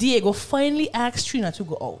 And Diego finally asked Trina to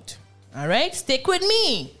go out. All right, stick with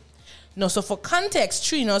me. No, so for context,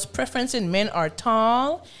 Trina's preference in men are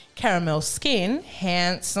tall, caramel skin,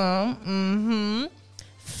 handsome,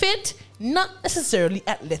 fit, not necessarily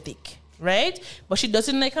athletic, right? But she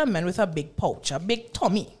doesn't like a man with a big pouch, a big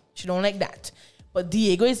tummy. She don't like that. But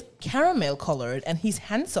Diego is caramel colored and he's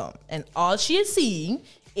handsome. And all she is seeing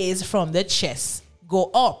is from the chest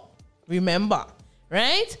go up. Remember,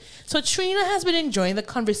 right? So Trina has been enjoying the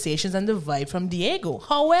conversations and the vibe from Diego.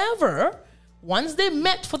 However, once they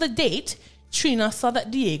met for the date, Trina saw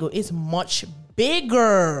that Diego is much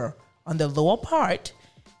bigger on the lower part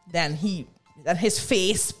than his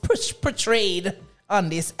face portrayed on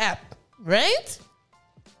this app, right?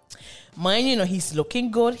 Mind you, he's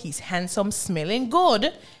looking good, he's handsome, smelling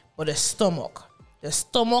good, but the stomach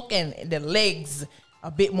and the legs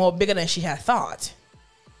a bit more bigger than she had thought.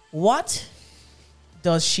 What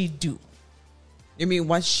does she do? You mean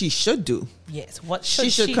what she should do? Yes, what should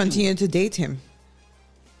she should continue to date him.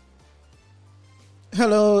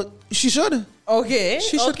 Hello, she should. Okay.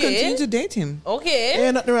 She should continue to date him. Okay.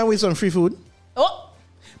 Ain't nothing wrong with some free food. Oh.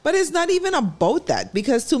 But it's not even about that,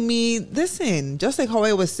 because to me, listen, just like how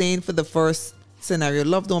I was saying for the first scenario,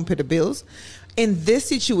 love don't pay the bills. In this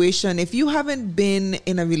situation, if you haven't been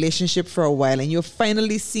in a relationship for a while and you're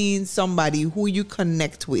finally seeing somebody who you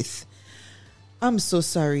connect with, I'm so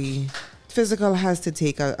sorry. Physical has to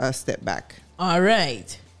take a step back. All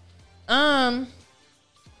right.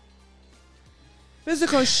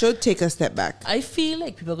 Physical should take a step back. I feel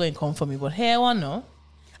like people are going to come for me, but here I want to know.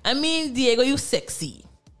 I mean, Diego, you sexy.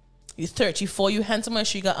 You 34, you handsome, and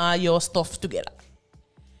she got all your stuff together.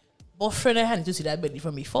 But friend, I had to see that belly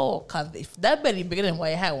from before, because if that belly bigger than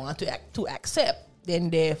what I want to accept, then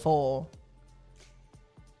therefore,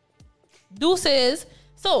 deuces.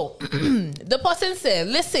 So, the person said,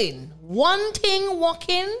 listen, one thing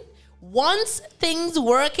working, once things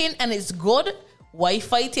working and it's good, why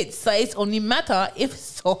fight it? Size only matter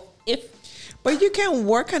if. But you can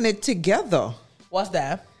work on it together. What's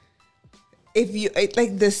that? If you,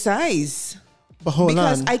 like the size. But hold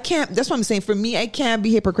because on. I can't, that's what I'm saying. For me, I can't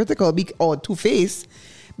be hypocritical or two-faced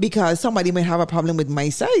because somebody might have a problem with my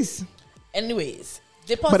size. Anyways.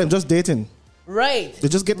 But I'm just dating. Right. They're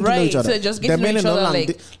just getting to know each other. So they're just getting to know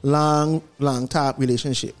each other. Long type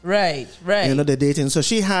relationship. Right. They're dating. So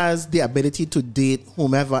she has the ability to date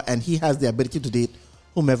whomever, and he has the ability to date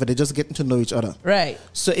whomever. They're just getting to know each other. Right.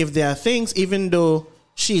 So if there are things, even though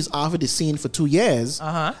she's off of the scene for 2 years,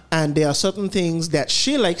 and there are certain things that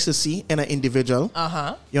she likes to see in an individual,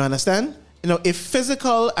 you understand? If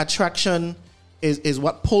physical attraction is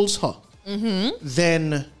what pulls her,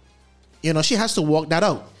 then, she has to work that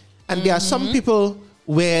out. And there are some people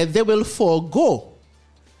where they will forego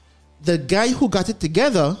the guy who got it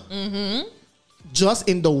together just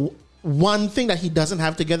in the one thing that he doesn't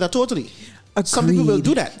have together totally. Agreed. Some people will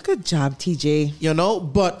do that. Good job, TJ.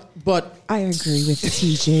 But I agree with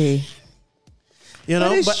TJ.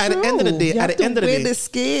 But at the end of the day, the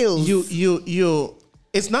scales. You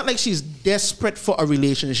it's not like she's desperate for a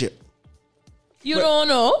relationship. You don't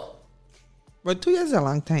know. But 2 years is a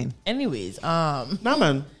long time. Anyways, Nah,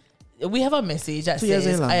 man. we have a message that 2 years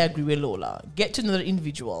says, ain't long. I agree with Lola. Get to know the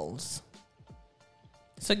individuals.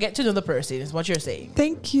 So get to know the person is what you're saying.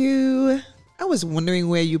 Thank you. I was wondering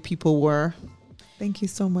where you people were. Thank you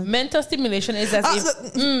so much. Mental stimulation is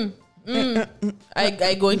as if...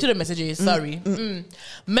 I go into the messages, sorry.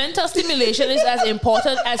 Mental stimulation is as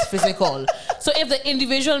important as physical. So if the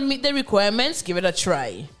individual meet the requirements, give it a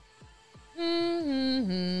try.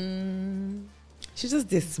 She just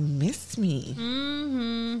dismissed me.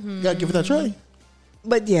 Yeah, give it a try.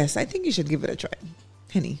 But yes, I think you should give it a try.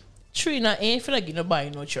 Henny. Trina ain't feel like you know buy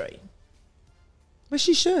no try. But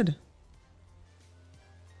she should.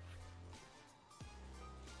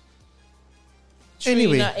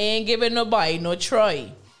 Anyway. Trina ain't giving no buy no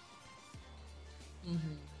try.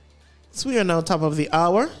 So we are now top of the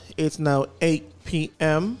hour. It's now 8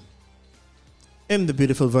 p.m. in the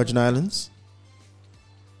beautiful Virgin Islands.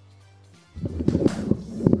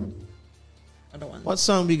 What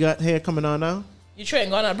song we got here coming on now? You trying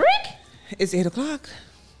to go on a break? It's 8 o'clock.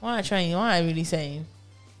 Why I really saying?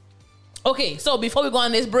 Okay, so before we go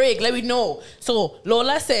on this break, let me know. So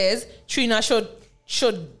Lola says Trina should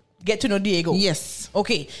get to know Diego. Yes.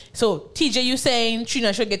 Okay, so TJ, you saying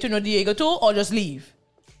Trina should get to know Diego too, or just leave?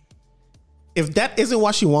 If that isn't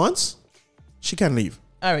what she wants, she can leave.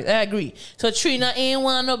 All right, I agree. So Trina ain't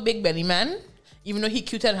want no big belly man, even though he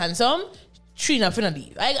cute and handsome. Trina finna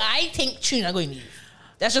leave. I think Trina going to leave.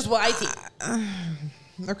 That's just what I think.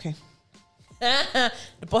 Okay. The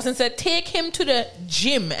person said, take him to the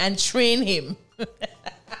gym and train him.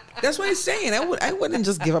 That's what he's saying. I wouldn't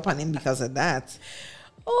just give up on him because of that.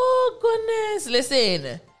 Oh, goodness.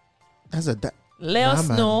 Listen. Let us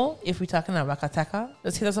know if we're talking about Rakataka.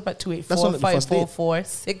 Let's hit us up at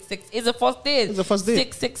 284-544-66. It's a first date.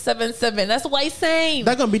 6677. That's what he's saying.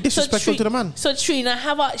 That's gonna be disrespectful to the man. So Trina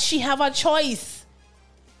have a choice.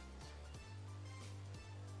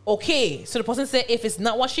 Okay, so the person said if it's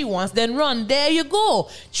not what she wants, then run. There you go.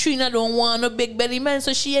 Trina don't want a big belly man,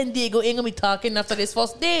 so she and Diego ain't gonna be talking after this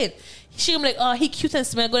first date. She gonna be like, oh, he cute and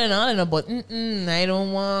smell good and all, but I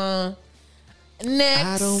don't want. Next.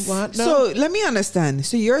 I don't want no. So let me understand.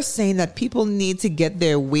 So you're saying that people need to get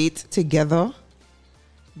their weight together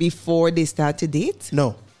before they start to date?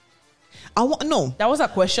 No. No. That was a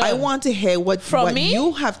question. I want to hear what me?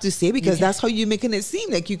 you have to say because that's how you're making it seem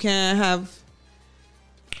like you can't have.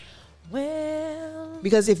 Well,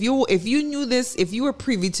 because if you knew this, if you were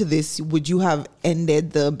privy to this, would you have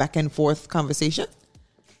ended the back and forth conversation?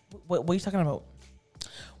 What are you talking about?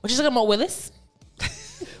 What you talking about, Willis?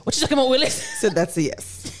 What you talking about, Willis? So that's a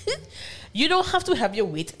yes. You don't have to have your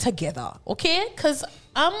weight together, okay? Because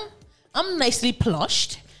I'm nicely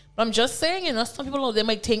plushed. But I'm just saying, some people out there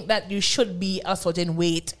might think that you should be a certain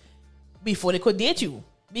weight before they could date you.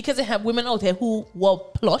 Because they have women out there who were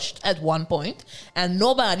plushed at one point and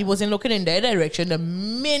nobody wasn't looking in their direction. The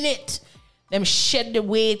minute them shed the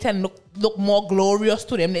weight and look more glorious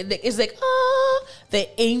to them, it's like, the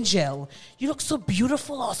angel. You look so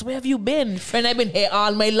beautiful. Us. Where have you been? Friend, I've been here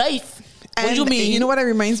all my life. What do you mean? You know what it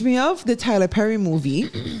reminds me of? The Tyler Perry movie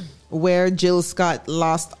where Jill Scott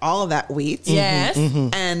lost all of that weight. Yes.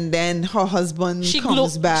 And then her husband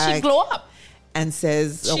comes back. She glow up. And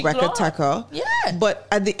says, Rakataka. Yeah. But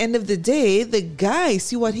at the end of the day, the guy,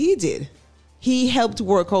 see what he did? He helped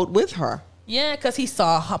work out with her. Yeah, because he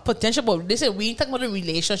saw her potential. But they said, we ain't talking about a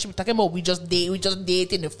relationship. We're talking about we just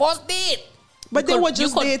dating. The first date. But they were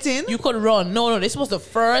just dating. You could run. No, this was the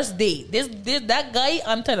first date. That guy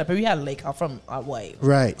and Tyler Perry had like her from a while.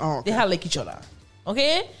 Right. Oh, okay. They had like each other.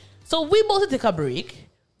 Okay? So we both take a break.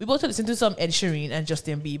 We both listen to some Ed Sheeran and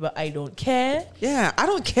Justin Bieber. I don't care. Yeah, I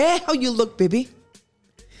don't care how you look, baby.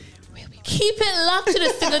 Keep it locked to the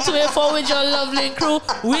Signal 284 with your lovely crew.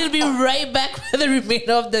 We'll be right back with the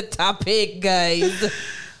remainder of the topic, guys.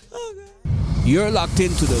 You're locked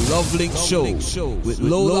into the Lovelink Show with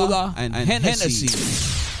Lola and Henne Cee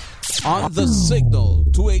on the Signal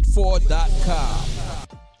 284.com.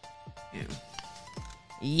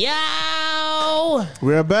 Yo!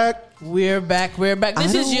 We're back.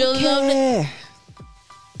 This is your lovely.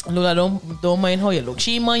 Lola, don't mind how you look.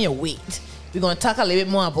 She mind your weight. We're going to talk a little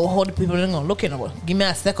bit more about how the people are going to look in. Give me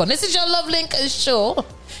a second. This is your Lovelink show.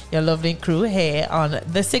 Your Lovelink crew here on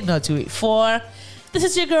the Signal 284. This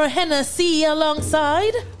is your girl Henne Cee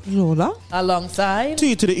alongside Lola. Alongside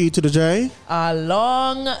T to the E to the J.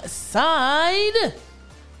 Alongside.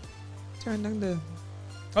 Turn down the.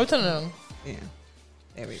 Oh, turn it on. Yeah.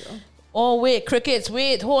 There we go. Oh, wait, crickets.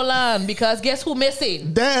 Wait, hold on. Because guess who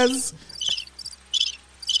missing? Des.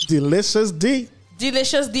 Delicious D.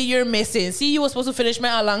 Delicious D, you're missing. See, you were supposed to finish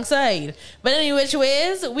my alongside. But anyway, which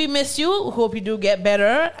ways, we miss you. Hope you do get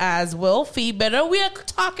better as well. Feel better. We are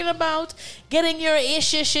talking about getting your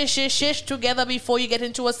ish together before you get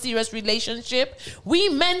into a serious relationship. We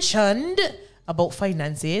mentioned about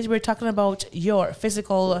finances. We're talking about your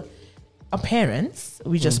physical appearance.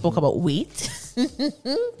 We just spoke about weight.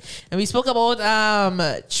 And we spoke about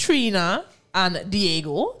Trina and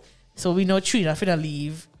Diego. So we know Trina finna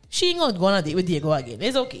leave. She ain't gonna go on a date with Diego again.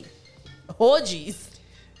 It's okay. Oh, jeez.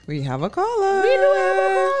 We have a caller. We do have a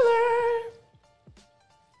caller.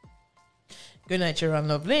 Good night, you're on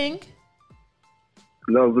Lovelink.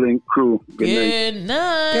 Lovelink crew. Good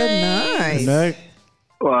night. Good night.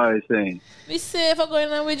 What are you saying? Be safe for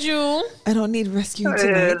going on with you. I don't need rescuing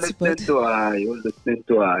tonight, Listen but to you.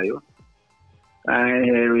 I ain't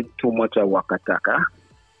hearing too much of Wakataka.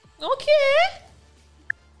 Okay.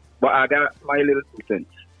 But I got my little 2 cents.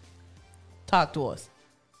 Talk to us.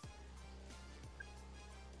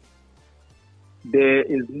 There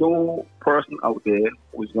is no person out there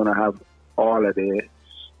who's going to have all of their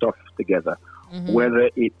stuff together. Mm-hmm. Whether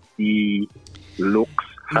it be looks,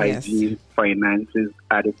 hygiene, finances,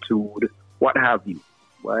 attitude, what have you.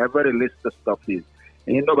 Whatever the list of stuff is.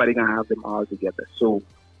 Ain't nobody going to have them all together. So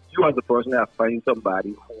you as a person have to find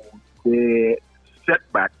somebody who their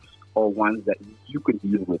setbacks are ones that you can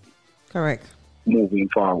deal with. correct. Moving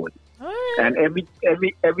forward. Right. And every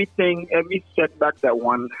setback that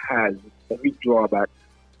one has, every drawback,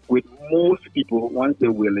 with most people, once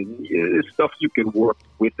they're willing, it's stuff you can work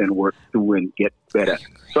with and work through and get better.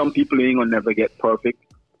 Some people ain't gonna never get perfect.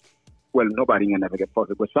 Well, nobody can never get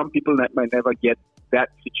perfect, but some people that might never get that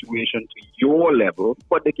situation to your level,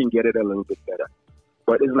 but they can get it a little bit better.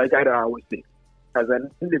 But it's like I always say, as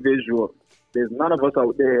an individual, there's none of us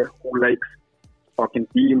out there who likes or can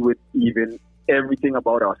deal with even everything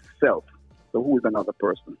about ourselves. So who is another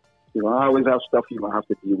person? You know, I always have stuff you're going to have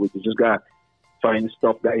to deal with. You just got to find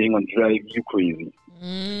stuff that ain't going to drive you crazy.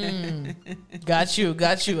 Got you.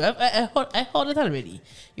 I heard it already.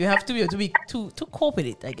 You have to be able to cope with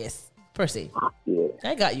it, I guess, per se. Yeah.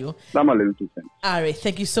 I got you. I'm a little too sensitive. All right.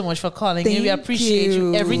 Thank you so much for calling in. We appreciate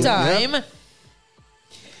you every time. Yep.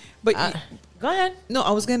 But go ahead. No,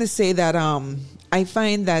 I was going to say that I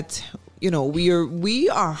find that, we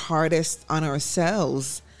are hardest on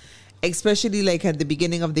ourselves, especially like at the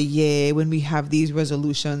beginning of the year when we have these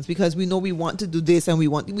resolutions, because we know we want to do this and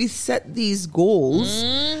we set these goals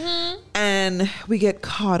and we get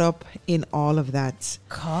caught up in all of that.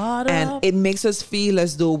 And it makes us feel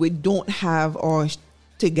as though we don't have our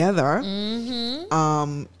together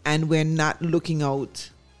and we're not looking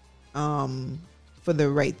out for the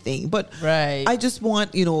right thing. But right. I just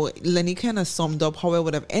want, Lenny kind of summed up how I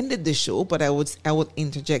would have ended the show, but I would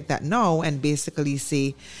interject that now and basically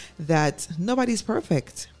say that nobody's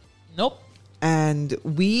perfect. Nope. And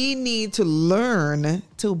we need to learn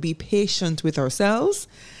to be patient with ourselves,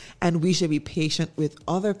 and we should be patient with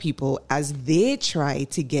other people as they try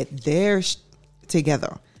to get theirs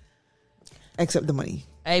together. Except the money.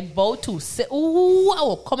 I about to say, ooh, I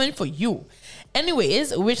will come in for you.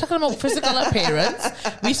 Anyways, we're talking about physical appearance.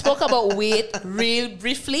 We spoke about weight real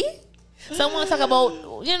briefly. So I want to talk about,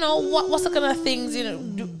 what's the kind of things,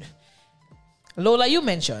 Lola, you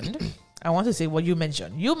mentioned, I want to say what you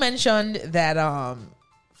mentioned. You mentioned that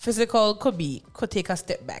physical could take a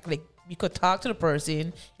step back. Like, you could talk to the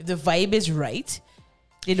person. If the vibe is right,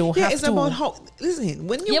 they don't have to. It's about how, listen,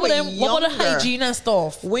 when you were younger. What about the hygiene and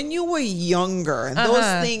stuff? When you were younger,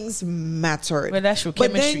 those things mattered. Well, that's true.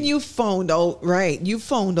 But Chemistry. then you found out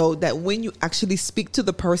that when you actually speak to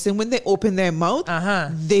the person, when they open their mouth,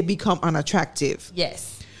 they become unattractive.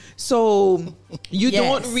 Yes. So you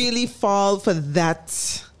don't really fall for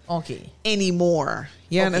that anymore.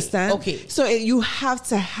 You understand? Okay. So you have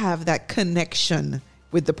to have that connection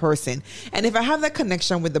with the person. And if I have that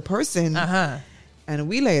connection with the person, and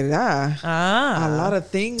we like that, a lot of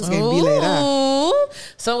things can be like that.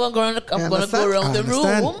 So I'm going to go around the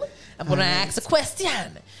room. I'm going to ask a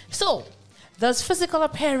question. So, does physical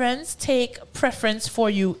appearance take preference for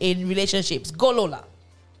you in relationships? Go, Lola.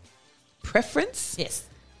 Preference? Yes.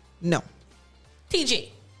 No. TJ.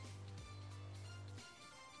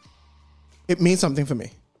 It means something for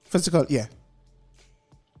me. Physical, yeah.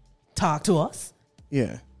 Talk to us.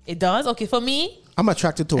 Yeah. It does? Okay, for me, I'm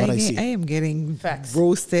attracted to what I see. I am getting facts.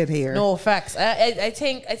 Roasted here. No, facts. I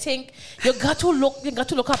think you got to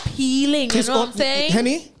look appealing. You know what I'm saying?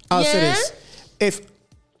 Henny, I'll say this. If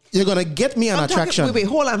you're gonna get me an attraction, wait,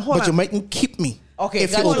 hold on. But you mightn't keep me. Okay,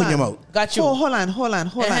 if you open your mouth. Got you. Hold on.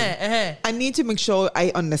 I need to make sure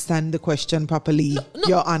I understand the question properly,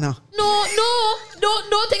 Your Honor. No,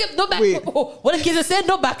 take it. No back. Wait. What the kids said?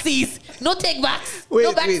 No backsies. No take backs. Wait,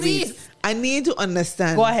 no backsies. I need to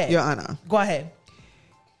understand. Go ahead, Your Honor. Go ahead.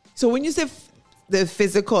 So when you say the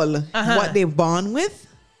physical, what they born with,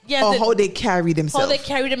 or how they carry themselves? How they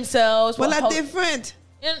carry themselves. Well, that's different.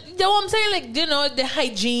 You know what I'm saying? Like, the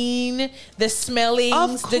hygiene, the smelling,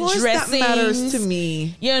 of course, the dressing. that matters to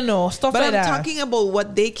me. Stuff but like that. But I'm talking about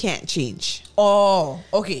what they can't change. Oh,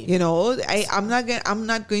 okay. I'm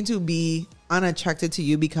not going to be unattracted to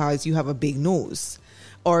you because you have a big nose,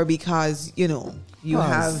 or because you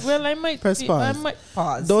have. Well, I might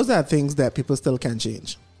pause. Those are things that people still can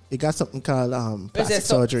change. You got something called plastic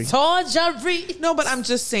surgery. Surgery. No, but I'm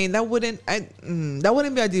just saying that wouldn't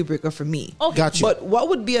be a deal breaker for me. Okay. Got you. But what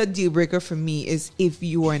would be a deal breaker for me is if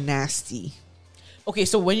you are nasty. Okay,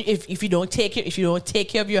 so if you don't take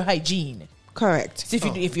care of your hygiene. Correct. So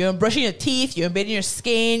if you're brushing your teeth, you're embedding your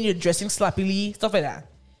skin, you're dressing sloppily, stuff like that.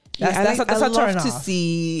 That's a turn love off. to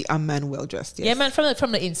see a man well dressed. Yes. Yeah, man.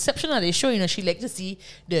 From the inception of the show, she like to see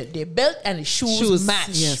the belt and the shoes match.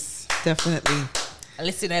 Yes, definitely.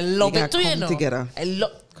 Listen, I love it too. Come together.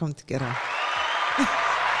 Come together.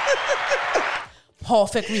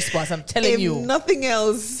 Perfect response. I'm telling you. If nothing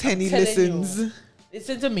else, Henny listens. You.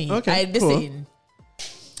 Listen to me. Okay, I listen.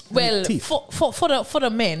 Cool. Well, for the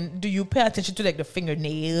men, do you pay attention to like the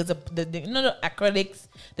fingernails, the acrylics,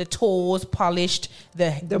 the toes polished,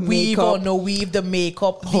 the weave makeup. or no weave, the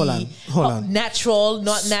makeup? Hold on. Natural,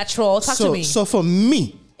 not natural. Talk to me. So for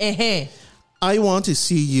me, I want to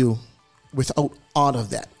see you without all of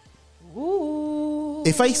that. Ooh.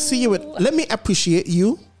 If I see you with, let me appreciate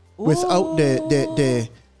you without the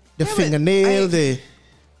fingernail,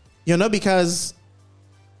 because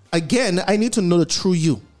again, I need to know the true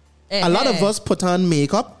you. A lot of us put on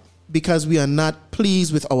makeup because we are not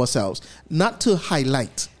pleased with ourselves, not to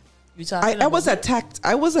highlight. I was attacked.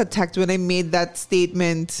 I was attacked when I made that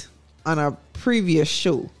statement on a previous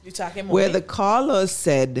show where the caller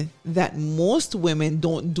said that most women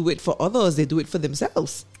don't do it for others, they do it for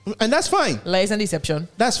themselves. And that's fine. Lies and deception.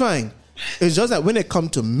 That's fine. It's just that when it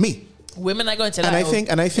comes to me, women are going to and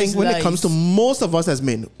I think when it comes to most of us as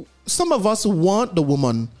men, some of us want the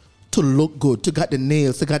woman to look good, to got the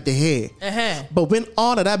nails, to got the hair. But when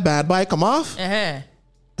all of that bad boy come off,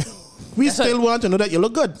 we still want to know that you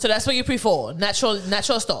look good. So that's what you prefer, natural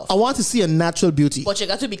stuff. I want to see a natural beauty. But you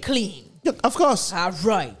got to be clean. Yeah, of course. All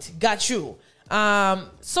right, got you.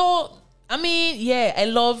 So I mean, yeah, I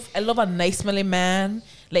love a nice smelling man.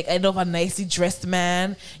 Like, I love a nicely dressed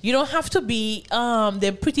man. You don't have to be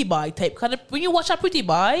the pretty boy type. Kind of, when you watch a pretty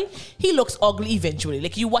boy, he looks ugly eventually.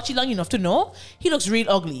 Like, you watch it long enough to know he looks real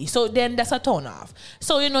ugly. So then that's a turn off.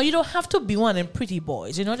 So, you don't have to be one of them pretty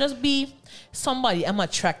boys. Just be somebody I'm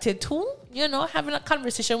attracted to. Having a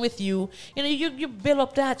conversation with you. You build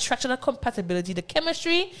up that attraction, that compatibility. The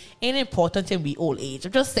chemistry ain't important in we old age.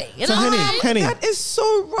 I'm just saying. So, Henny, that is so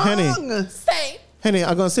wrong. Henny,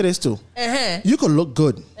 I'm going to say this too. You could look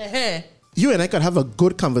good. You and I could have a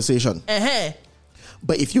good conversation.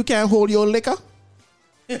 But if you can't hold your liquor,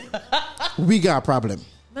 we got a problem.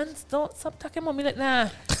 Man, don't stop talking about me like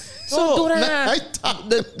that. Don't do that.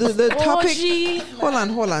 The topic...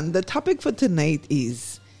 Hold on. The topic for tonight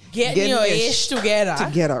is... Getting your ish together.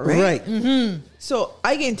 Right? Mm-hmm. So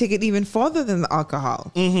I can take it even further than the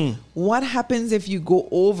alcohol. What happens if you go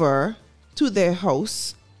over to their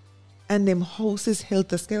house and them house is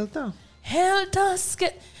helter-skelter?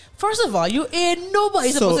 Helter-skelter. First of all, you ain't nobody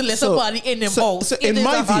supposed to let somebody in them house. So in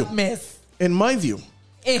my view,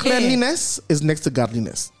 cleanliness is next to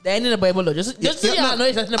godliness. That ain't in the Bible, though. Just so y'all know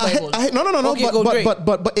it's not in the Bible. No. Okay,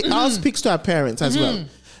 but it all speaks to our parents as well.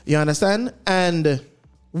 You understand? And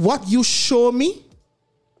what you show me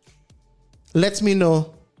lets me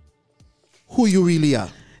know who you really are.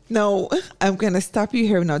 No, I'm going to stop you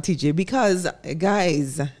here now, TJ, because,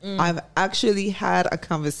 guys, I've actually had a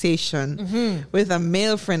conversation with a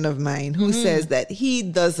male friend of mine who says that he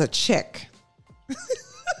does a check.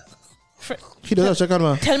 He does a check on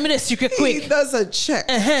what? Tell me the secret quick. He does a check.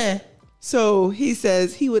 So he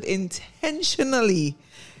says he would intentionally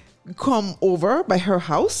come over by her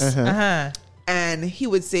house. And he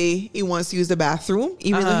would say he wants to use the bathroom,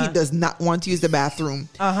 even though he does not want to use the bathroom,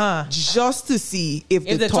 just to see if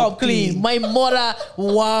the top clean. My mother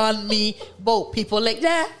want me, both people like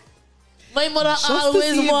that. My mother just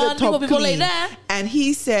always want people like that. And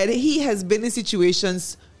he said he has been in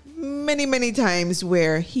situations many, many times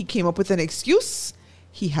where he came up with an excuse.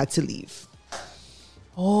 He had to leave.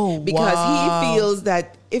 Because he feels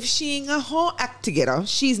that if she ain't a whole act together,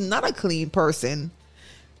 she's not a clean person.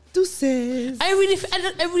 I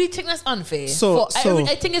really think that's unfair.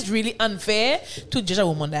 I think it's really unfair to judge a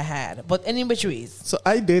woman that had. But any which ways. So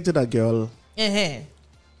I dated a girl.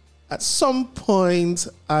 At some point,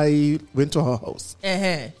 I went to her house.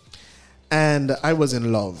 And I was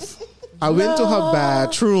in love. I went to her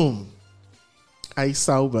bathroom. I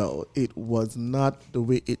saw, well, it was not the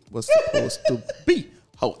way it was supposed to be.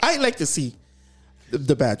 How I like to see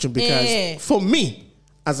the bathroom because for me,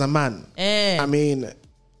 as a man, I mean...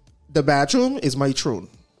 The bathroom is my throne.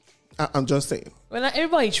 I'm just saying. Well, not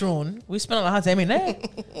everybody's throne. We spend a lot of time in there,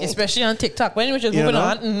 especially on TikTok. When we're just moving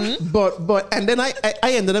on. But and then I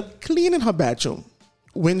ended up cleaning her bathroom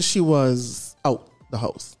when she was out the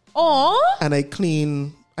house. And I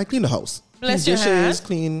clean the house. Bless clean your dishes, heart.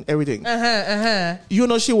 clean everything.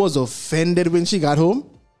 She was offended when she got home.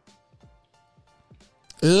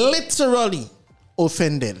 Literally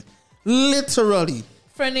offended. Literally.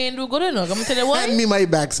 Friend ain't do good enough. I'm gonna tell you why. Hand me my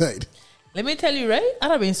backside. Let me tell you, right?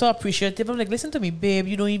 I'd have been so appreciative. I'm like, listen to me, babe.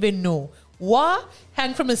 You don't even know. What?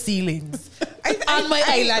 Hang from the ceilings. On my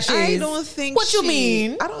eyelashes. I don't think What you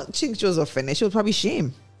mean? I don't think she was offended. She was probably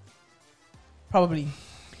shamed. Probably.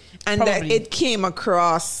 And that it came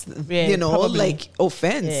across, like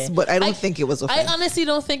offense. Yeah. But I don't think it was offense. I honestly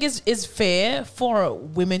don't think it's fair for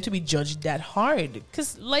women to be judged that hard.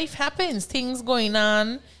 Because life happens. Things going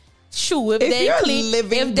on. Sure, if they clean, if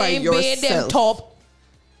they bathe them top.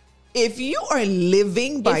 If you are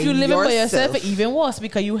living by yourself. If you're living by yourself, it's even worse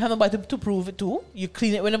because you have nobody to prove it to. You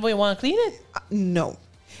clean it whenever you want to clean it. No.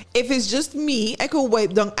 If it's just me, I could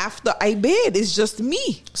wipe down after I bathe. It's just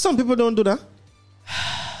me. Some people don't do that.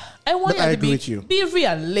 I want But I you agree to with you. be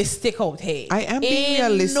realistic out here. I am being Ain't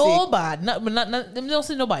realistic. Nobody, don't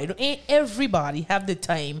say nobody. Ain't everybody have the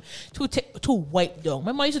time to wipe down.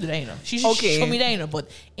 My mom used to do that, you know. She should show me that, you know. But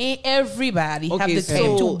ain't everybody have the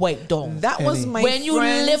time to wipe down. That was my when you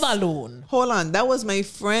live alone. Hold on, that was my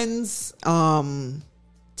friend's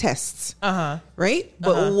test. Right?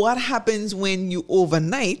 But Uh-huh. what happens when you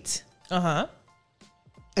overnight? Uh-huh.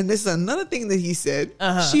 And this is another thing that he said.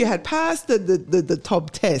 Uh-huh. She had passed the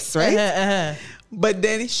tub test, right? Uh-huh. But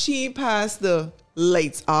then she passed the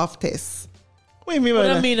lights off test. What do you mean by What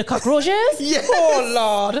I that? mean, the cockroaches? Yes. Oh,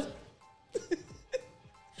 Lord.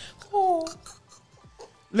 Oh.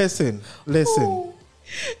 Listen.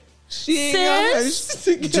 She ain't got Sis?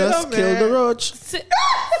 her together, Just kill the man. roach.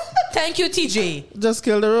 Thank you, TJ. Just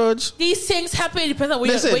kill the roach. These things happen. It depends on where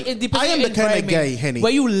Listen, it depends I on am your the kind of environment, guy, Henny.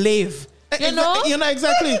 where you live. You know? You know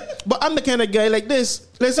exactly. But I'm the kind of guy like this.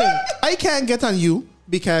 Listen, I can't get on you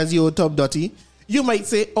because you're top dirty. You might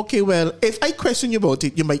say, okay, well, if I question you about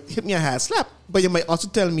it, you might hit me a hard slap. But you might also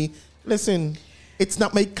tell me, listen, it's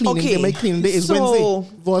not my cleaning day. My cleaning day is Wednesday.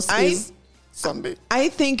 Versus Sunday. I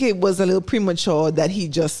think it was a little premature that he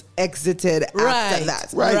just exited after that.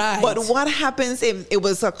 Right. But what happens if it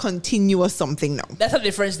was a continuous something now? That's a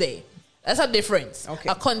difference there. That's a difference. Okay.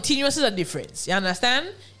 A continuous is a difference. You understand?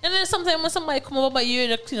 And then sometimes when somebody come over by you,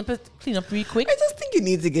 you clean up real quick. I just think you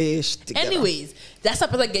need to get your ish together. Anyways, that's a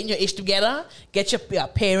part of getting your ish together. Get your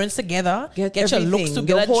parents together. Get your looks everything.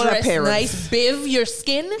 together. Your whole Dress appearance. nice. Bathe your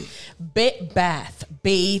skin.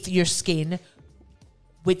 Bathe your skin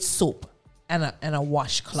with soap and a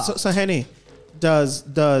washcloth. So Henny, does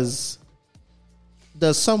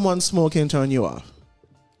someone smoking turn you off?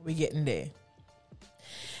 We're getting there.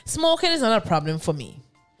 Smoking is not a problem for me.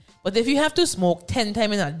 But if you have to smoke 10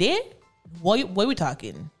 times in a day, what are we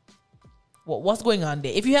talking? What's going on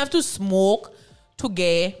there? If you have to smoke to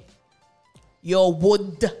get your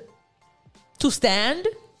wood to stand,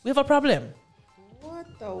 we have a problem. What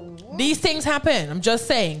the what? These things happen. I'm just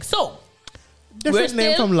saying. So, Different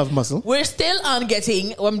name from Love Muscle. we're still on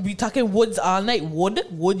getting, when we talking woods all night, wood,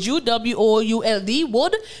 you, W-O-U-L-D,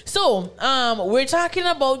 wood. So, we're talking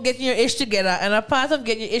about getting your ish together, and a part of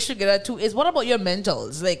getting your ish together too is what about your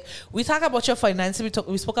mentals? Like, we talk about your finances,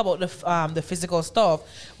 we spoke about the physical stuff,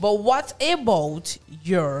 but what about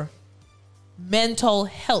your mental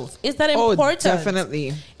health? Is that important?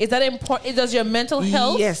 Definitely. Is that important? Does your mental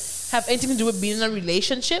health Yes. have anything to do with being in a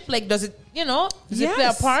relationship? Like, does it, does it play a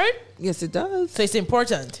Yes. part? Yes, it does. So it's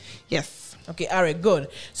important. Yes. Okay, all right, good.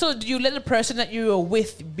 So do you let the person that you're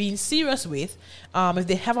with, being serious with, if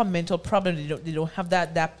they have a mental problem, they don't have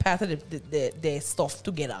that path of their stuff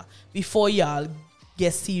together before y'all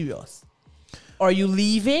get serious? Are you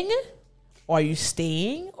leaving? Or are you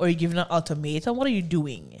staying? Or are you giving an ultimatum? What are you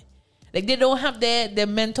doing? Like, they don't have their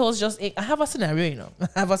mentals just... I have a scenario,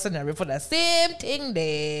 I have a scenario for that same thing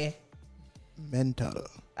there. Mental.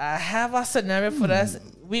 I have a scenario for that.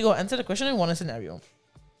 We go answer the question or you want a scenario?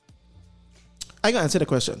 I can answer the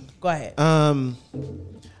question. Go ahead.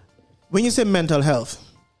 When you say mental health,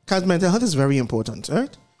 because mental health is very important,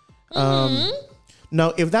 right?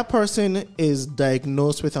 Now, if that person is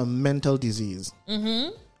diagnosed with a mental disease,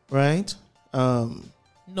 right?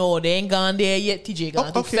 No, they ain't gone there yet, TJ.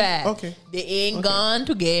 Gone too fast. Okay. They ain't gone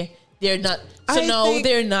to get. They're not. So I now think-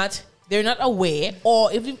 they're not aware,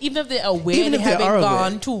 or even if they're aware, Even they if they haven't are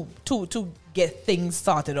gone to get things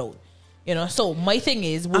sorted out. So my thing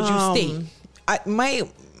is, would you stay?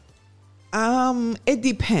 It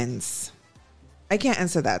depends. I can't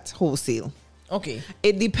answer that wholesale. Okay.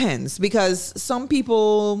 It depends because some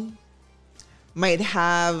people might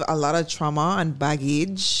have a lot of trauma and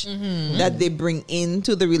baggage that they bring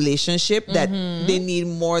into the relationship that they need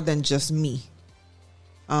more than just me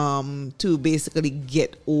to basically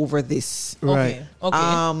get over this. Right.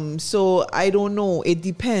 Okay. So I don't know. It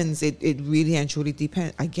depends. It really and truly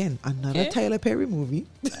depends. Again, another Okay. Tyler Perry movie.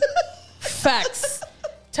 Facts.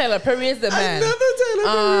 Tyler Perry is the man. Another Tyler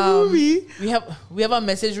Perry movie. We have a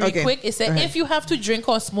message really Okay. quick. It said, Go ahead. if you have to drink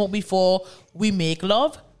or smoke before we make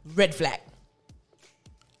love, red flag.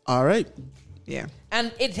 All right. Yeah.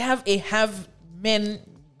 And it have men.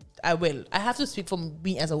 I have to speak for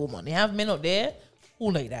me as a woman. They have men out there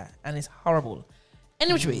who like that, and it's horrible.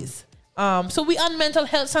 Any which ways. So we on mental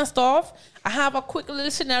health and stuff. I have a quick little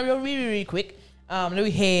scenario, really quick. Let me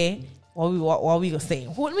hear what we gonna say.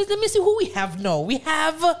 Let me see who we have now. We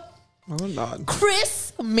have Oh Lord.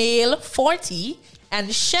 Chris, male, 40,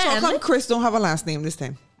 and So how Shan. come Chris don't have a last name this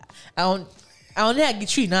time? I only had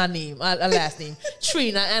Trina a last name.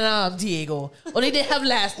 Trina and Diego. Only they have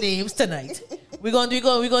last names tonight. We're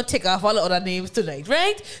gonna take off all the other names tonight,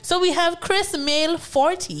 right? So we have Chris, male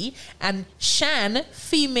 40, and Shan,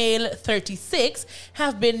 female 36,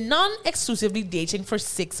 have been non-exclusively dating for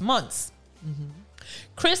 6 months.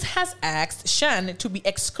 Chris has asked Shan to be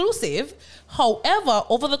exclusive. However,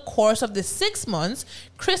 over the course of the 6 months,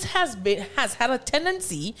 Chris has had a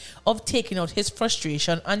tendency of taking out his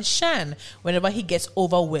frustration on Shan whenever he gets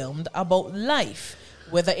overwhelmed about life,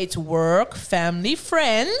 whether it's work, family,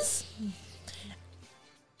 friends.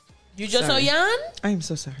 You just know Yan? I'm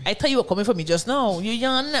so sorry. I thought you were coming for me just now. You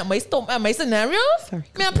Yan at my scenario? Sorry.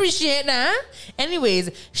 I appreciate that. Anyways,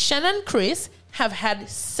 Shan and Chris have had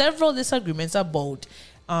several disagreements about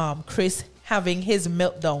Chris having his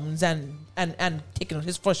meltdowns and taking out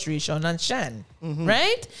his frustration on Shan,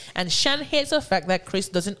 right? And Shan hates the fact that Chris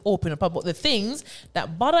doesn't open up about the things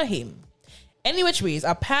that bother him. Any which ways,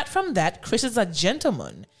 apart from that, Chris is a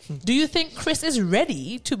gentleman. Do you think Chris is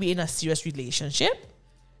ready to be in a serious relationship?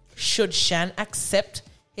 Should Shan accept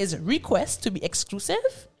his request to be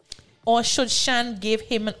exclusive? Or should Shan give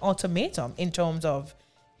him an ultimatum in terms of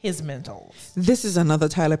his mentals? This is another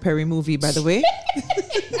Tyler Perry movie, by the way.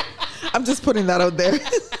 I'm just putting that out there.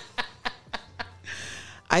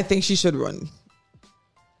 I think she should run.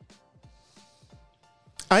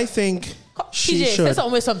 I think she TJ, should. say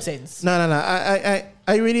something with some sense. No.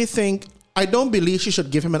 I really think, I don't believe she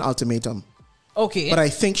should give him an ultimatum. Okay. But I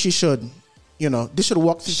think she should, they should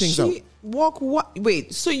walk these things out. Walk what?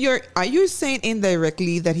 Wait, so are you saying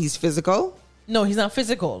indirectly that he's physical? No, he's not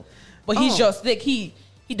physical. But he's just like he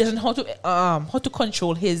doesn't know how to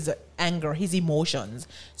control his anger, his emotions.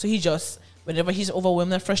 So he just, whenever he's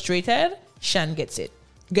overwhelmed and frustrated, Shan gets it.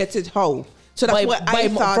 Gets it how? So that's what I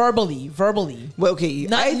thought. Verbally. Well, okay,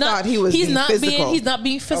 I thought he was being physical. He's not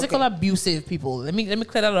being physical abusive, people. Let me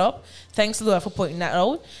clear that up. Thanks, Laura, for pointing that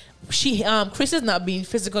out. Chris is not being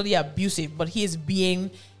physically abusive, but he is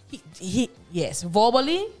being yes,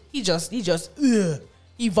 verbally he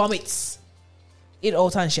vomits it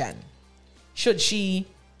out on Shan. Should she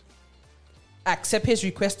accept his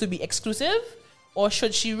request to be exclusive, or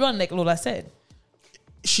should she run like Lola said?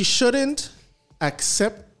 She shouldn't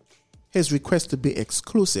accept his request to be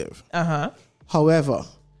exclusive. However,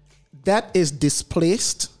 that is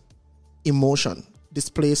displaced emotion,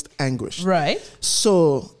 displaced anguish. Right.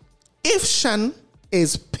 So if Shan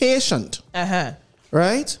is patient,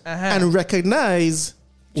 right, and recognize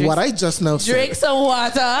what I just now said. Drink some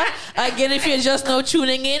water. Again, if you're just now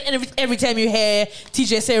tuning in, and every time you hear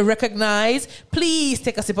TJ say recognize, please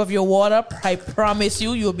take a sip of your water. I promise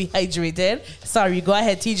you'll be hydrated. Sorry, go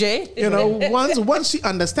ahead, TJ. Once she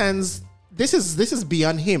understands this is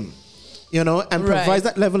beyond him, and provides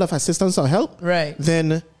that level of assistance or help, right,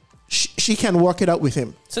 then she can work it out with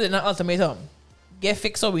him. So they're not ultimatum. Get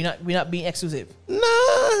fixed, or we're not being exclusive.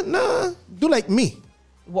 Nah. Do like me.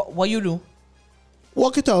 What you do?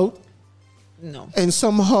 Walk it out. No. And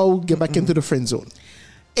somehow get back into the friend zone.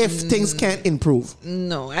 If things can't improve.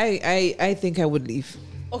 No, I think I would leave.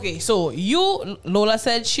 Okay, so Lola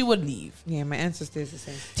said she would leave. Yeah, my answer stays the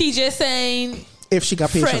same. TJ saying if she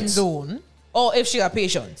got patience. Friend zone. Or if she got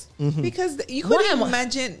patience. Because you couldn't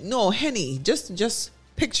imagine. No, Henny, just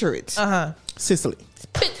picture it. Sicily.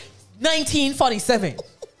 1947.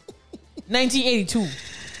 1982.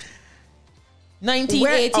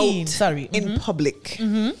 1918. Sorry. In public.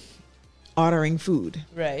 Ordering food.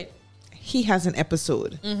 Right. He has an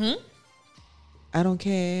episode. I don't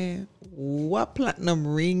care what platinum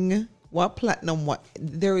ring, what.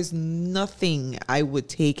 There is nothing I would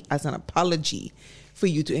take as an apology for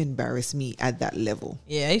you to embarrass me at that level.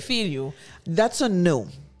 Yeah, I feel you. That's a no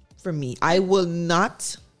for me. I will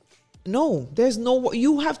not. No, there's no.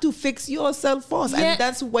 You have to fix yourself first, and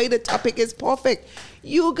that's why the topic is perfect.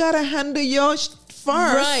 You gotta handle your first,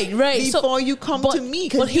 right? Before you come to me,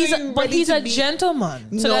 but he's a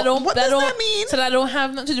gentleman. So what does that mean? So that don't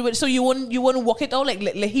have nothing to do with. So you wouldn't walk it out like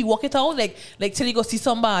he walk it out like till you go see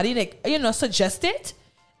somebody suggest it,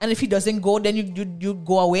 and if he doesn't go, then you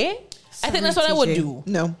go away. Sorry, I think that's what TJ. I would do.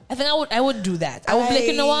 No, I think I would do that. I would be like,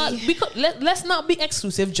 you know what? Let's not be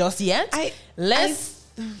exclusive just yet. Let's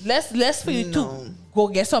for you to go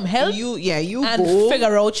get some help. You and go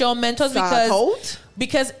figure out your mentors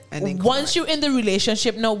because once you're in the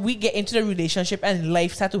relationship, now we get into the relationship and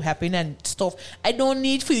life start to happen and stuff. I don't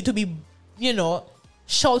need for you to be,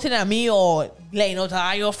 shouting at me or laying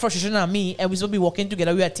out your frustration at me, and we're supposed to be working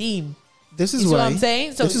together. We're a team. This is why what I'm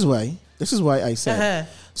saying. So this is why I said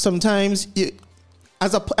sometimes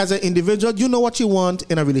as an individual, you know what you want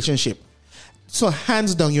in a relationship. So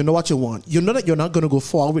hands down, you know what you want. You know that you're not going to go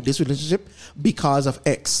forward with this relationship because of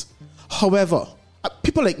X. However,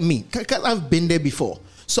 people like me, I've been there before.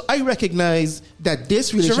 So I recognize that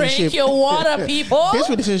this relationship... Drink your water, people. This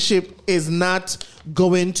relationship is not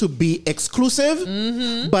going to be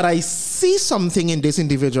exclusive, but I see something in this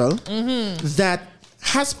individual that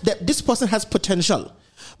this person has potential.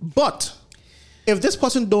 But if this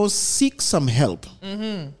person don't seek some help,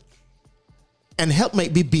 and help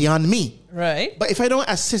might be beyond me, right? But if I don't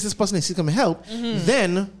assist this person and seek some help,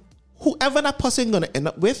 then whoever that person is going to end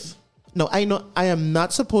up with, no, I know I am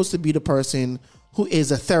not supposed to be the person who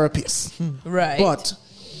is a therapist. Right. But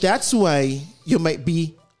that's why you might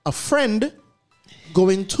be a friend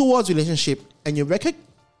going towards relationship and you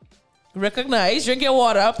recognize, drink your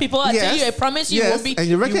water. People are telling you, I promise you won't be, and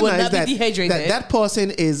you will not recognize be dehydrated. that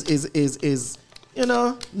person is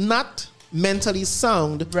not mentally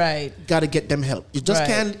sound. Right. Gotta get them help. You just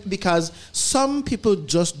can't, because some people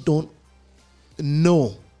just don't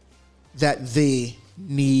know that they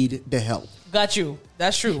need the help. Got you.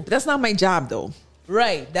 That's true. That's not my job, though.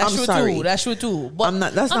 Right. That's I'm true sorry. too. That's true too. But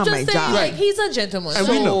that's not my saying, job. Like, he's a gentleman. And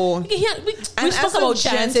so we know. We spoke about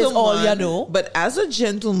chances all you know. But as a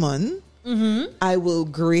gentleman, I will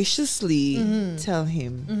graciously tell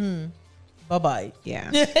him, bye-bye.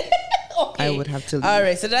 Yeah. Okay. I would have to leave. All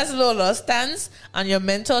right. So that's Lola's stance on your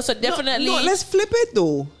mentor. So definitely. No, let's flip it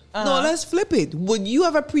though. No, let's flip it. Would you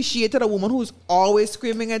have appreciated a woman who's always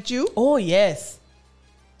screaming at you? Oh, yes.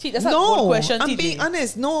 That's a good question, I'm TJ. being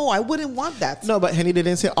honest. No, I wouldn't want that. No, but Henny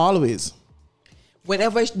didn't say always.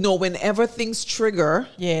 Whenever things trigger.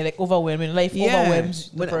 Yeah, like overwhelming. Life overwhelms.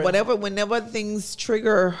 Whenever things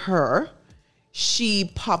trigger her,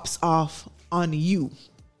 she pops off on you.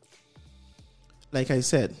 Like I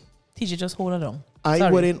said, TJ, just hold it on. I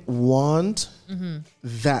wouldn't want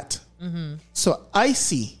that. So I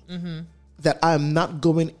see that I'm not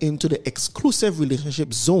going into the exclusive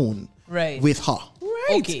relationship zone with her.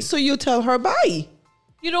 Right. Okay. So you tell her bye.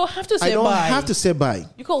 You don't have to say bye. I don't have to say bye.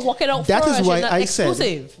 You can walk it out That first. is why Not I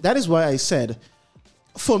exclusive. said. That is why I said.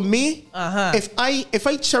 For me, if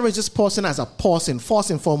I cherish this person as a person, first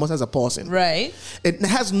and foremost as a person, right? It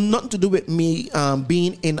has nothing to do with me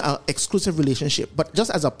being in an exclusive relationship, but just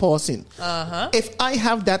as a person. If I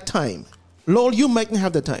have that time, Lord, you might not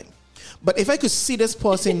have the time. But if I could see this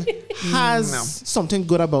person has something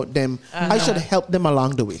good about them, I should help them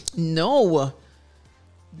along the way. No.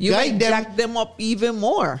 You might jack them up even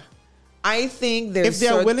more. I think there's if they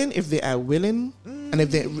are willing, and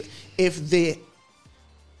if they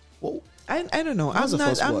well, I don't know.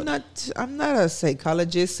 I'm not a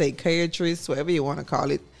psychologist, psychiatrist, whatever you want to call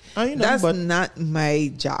it. That's not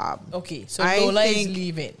my job. Okay, so Lola is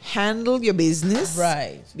leaving. Handle your business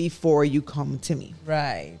before you come to me.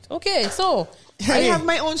 Right. Okay, so I have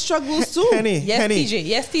my own struggles too. Henny, TJ.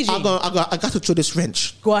 Yes, TJ. I got to throw this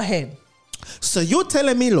wrench. Go ahead. So you're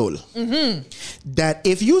telling me, Lol, that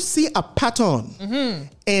if you see a pattern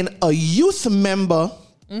in a youth member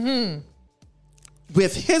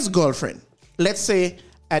with his girlfriend, let's say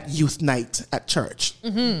at youth night at church,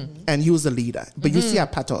 and you're the leader, but you see a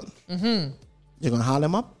pattern, you're going to haul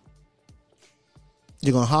him up?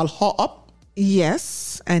 You're going to haul her up?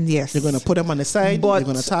 Yes, and yes. You're going to put him on the side? You're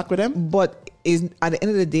going to talk with him? But at the end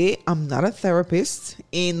of the day, I'm not a therapist.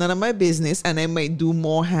 Ain't none of my business, and I might do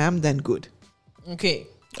more harm than good. Okay.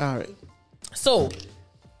 All right. So,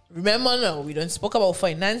 remember now, we don't spoke about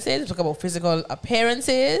finances, we spoke about physical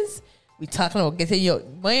appearances. We talking about getting your,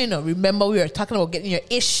 remember we were talking about getting your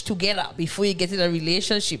ish together before you get in a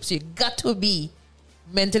relationship. So you got to be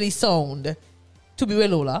mentally sound to be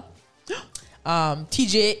with Lola.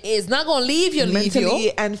 TJ is not going to leave you.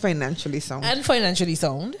 Mentally and financially sound.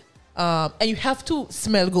 And you have to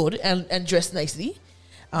smell good and dress nicely.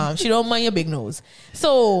 She don't mind your big nose.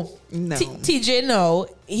 So no. TJ, no,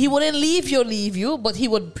 he wouldn't leave you, but he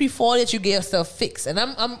would prefer that you get yourself fixed. And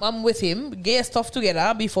I'm with him. Get your stuff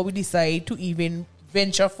together before we decide to even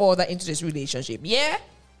venture further into this relationship. Yeah?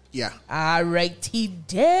 Yeah. All right,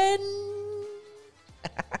 then.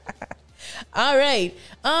 All right.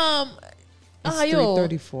 It's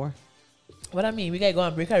 3:34. What I mean, we gotta go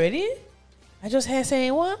on break already? I just heard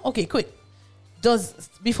saying what? Okay, quick.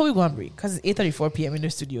 Before we go on break, because it's 8:34 p.m. in the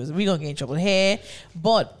studios, we're gonna get in trouble here.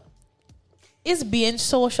 But is being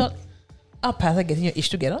social a path of getting your ish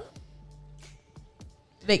together?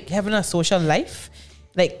 Like having a social life?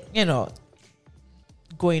 Like,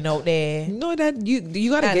 going out there. No, that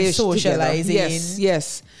you gotta get your socializing.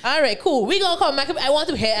 Yes. All right, cool. We're gonna come back. I want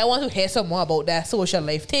to hear some more about that social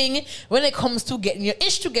life thing when it comes to getting your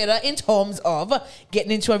ish together in terms of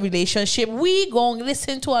getting into a relationship. We gonna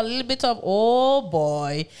listen to a little bit of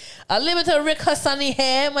a little bit of Rick Hassani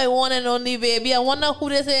here, my one and only baby. I wonder who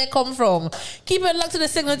this hair come from. Keep it locked to the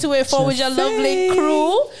signal 284 with your lovely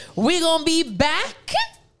crew. We gonna be back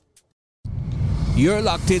You're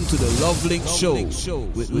locked into the Lovelink Show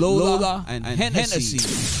with Lola and Henne Cee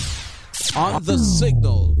on the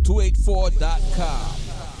Signal 284.com.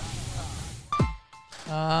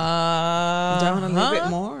 Down a little bit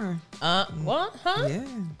more. What? Huh?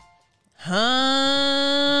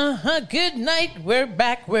 Yeah. Good night. We're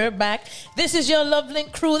back. This is your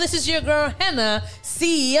Lovelink crew. This is your girl Henne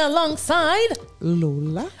Cee alongside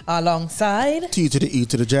Lola. Alongside T to the E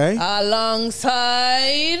to the J.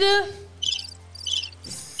 Alongside.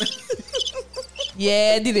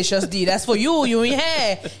 Yeah, delicious D. That's for you. You in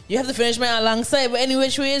here. You have to finish my alongside. But any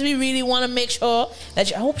which ways, we really want to make sure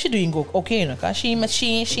that I hope she's doing okay, you know, cause she ain't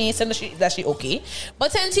saying that she okay.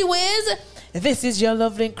 But anyways, this is your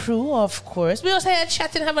Lovelink crew, of course. We also had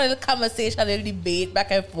chatting, having a little conversation, a little debate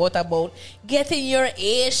back and forth about getting your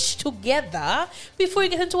ish together before you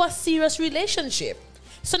get into a serious relationship.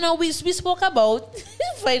 So now we spoke about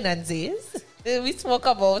finances. We spoke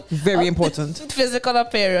about very important physical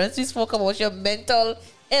appearance. We spoke about your mental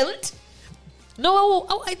health. No,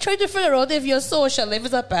 I tried to figure out if your social life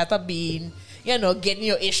is a part of being, you know, getting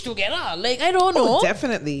your ish together. Like, I don't know. Oh,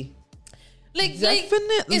 definitely.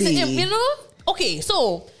 Definitely. Is it, you know? Okay,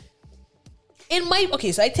 so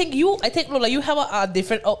so I think Lola, you have a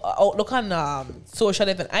different outlook on social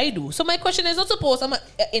life than I do. So my question is, not suppose I'm an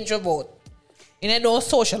introvert and I don't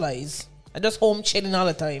socialize. I just home chilling all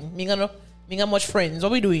the time. Me got much friends.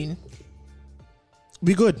 What we doing?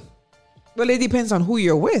 We good. Well, it depends on who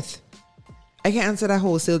you're with. I can't answer that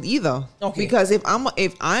wholesale either. Okay. Because if I'm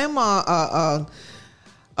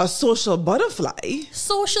a social butterfly,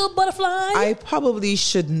 I probably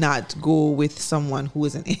should not go with someone who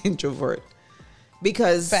is an introvert.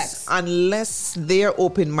 Because Facts. Unless they're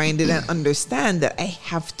open-minded and understand that I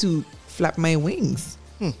have to flap my wings.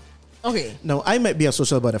 Okay. Now, I might be a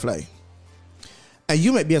social butterfly. And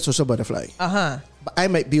you might be a social butterfly. But I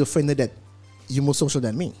might be offended that you're more social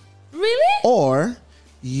than me. Really? Or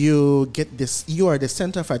you are the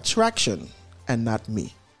center of attraction and not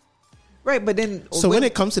me. Right, but then... So when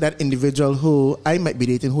it comes to that individual who I might be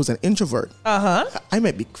dating who's an introvert, I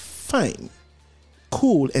might be fine,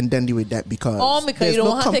 cool, and dandy with that because you don't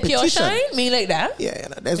want to take your shine? Me like that? Yeah,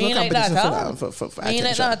 there's me no like competition for me attention.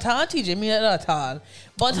 like that at all, TJ. Me like that at all.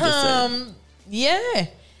 But, yeah.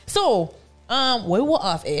 So... we were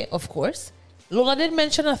off air, of course. Lola did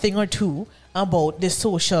mention a thing or two about the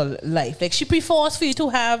social life. Like, she prefers for you to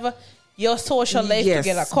have your social life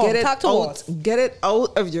together. Come, talk to us. Get it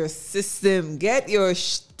out of your system. Get your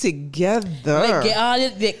together.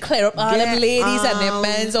 Like, clear up all them ladies and them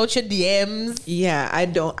men's out your DMs. Yeah, I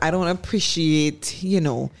don't appreciate, you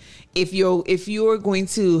know, if you're going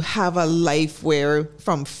to have a life where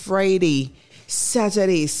from Friday,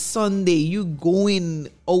 Saturday, Sunday, you going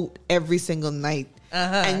out every single night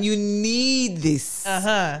and you need this.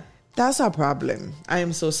 That's a problem. I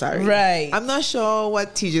am so sorry. Right. I'm not sure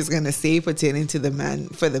what TJ's gonna say pertaining to the man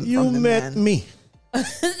You met me.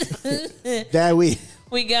 That way.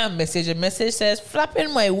 We got a message. A message says,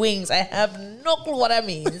 flapping my wings. I have no clue what that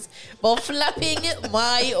means. But flapping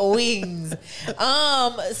my wings.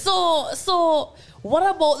 So what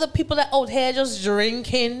about the people that out here just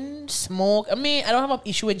drinking, smoke? I mean, I don't have an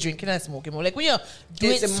issue with drinking and smoking. But like when you do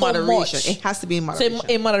it's it in so moderation. much. It has to be in moderation. So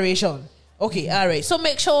in moderation. Okay, all right. So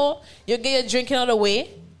make sure you get your drinking out of the way.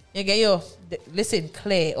 You get your,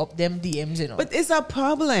 clear up them DMs, you know. But it's a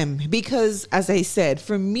problem because, as I said,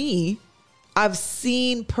 for me, I've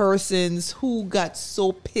seen persons who got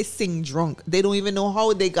so pissing drunk. They don't even know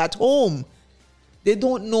how they got home. They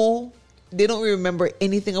don't know. They don't remember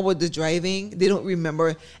anything about the driving. They don't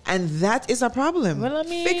remember. And that is a problem. Well, I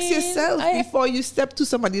mean, fix yourself before you step to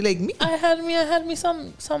somebody like me. I had me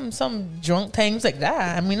some drunk times like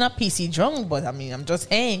that. I mean, not PC drunk, but I mean, I'm just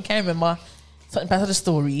saying, can't remember certain parts of the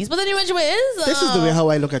stories. But anyway, this is the way how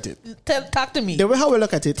I look at it. Talk to me. The way how I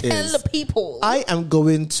look at it is, tell the people. I am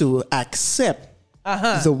going to accept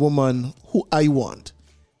the woman who I want.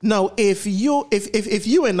 Now, if you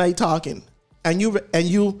and I talking and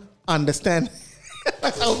you understand,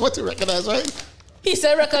 I want to recognize, right? He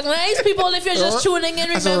said recognize. People, if you're just tuning in,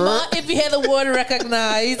 remember, if you hear the word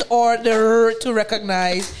recognize or the to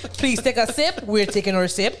recognize, please take a sip. We're taking our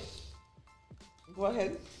sip. Go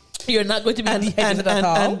ahead. You're not going to be dehydrated at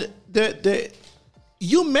all. And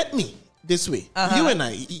you met me this way. You and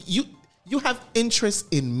I, you have interest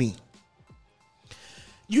in me.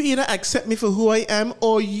 You either accept me for who I am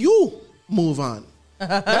or you move on.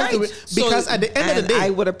 Right. Because at the end of the day, I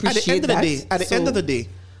would appreciate that. At the end of the day,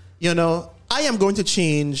 you know, I am going to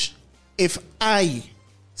change if I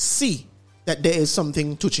see that there is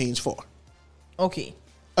something to change for. Okay.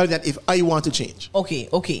 Or that if I want to change. Okay.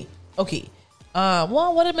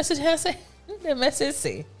 What did message here say? the message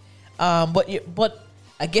say. But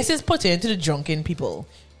I guess it's pertaining to the drunken people.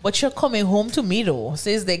 But you're coming home to me though.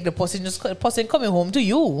 Says like the person coming home to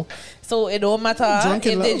you. So it don't matter if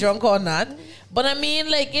they're drunk or not. But I mean,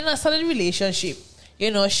 like in a solid relationship,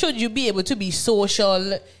 should you be able to be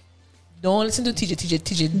social? Don't listen to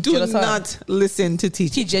TJ. Do not listen to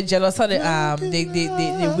TJ. TJ jealous of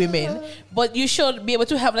the women. But you should be able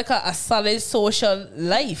to have like a solid social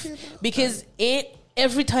life. Because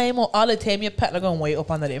every time or all the time you're pat like on way up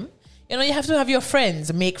under them. You have to have your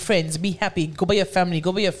friends, make friends, be happy, go by your family,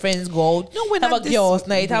 go by your friends, go out, have a girls'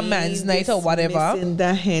 night, a man's night, or whatever.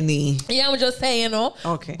 The Henne. Yeah, I'm just saying,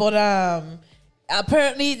 Okay. But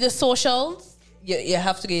apparently the socials, you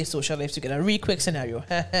have to get your social life together. A real quick scenario.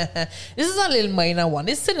 This is a little minor one.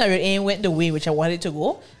 This scenario ain't went the way which I wanted to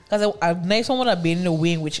go. Because a nice one would have been the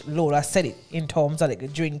way in which Laura said it in terms of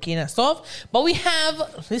like drinking and stuff. But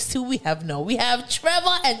let's see who we have now. We have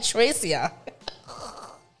Trevor and Tracia.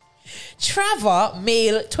 Trevor,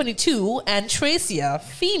 male 22, and Tracia,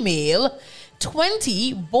 female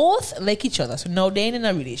 20, both like each other. So now they're in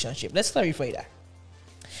a relationship. Let's clarify that.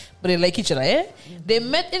 But they like each other, eh? They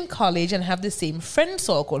met in college and have the same friend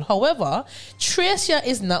circle. However, Tracia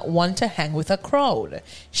is not one to hang with a crowd.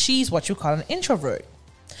 She's what you call an introvert.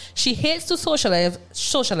 She hates to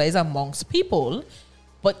socialize amongst people,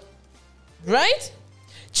 but, right?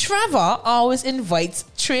 Trevor always invites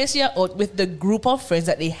Tracia out with the group of friends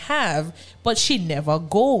that they have, but she never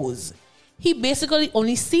goes. He basically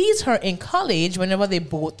only sees her in college whenever they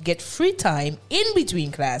both get free time in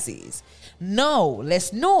between classes. Now,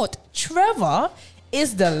 let's note, Trevor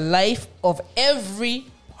is the life of every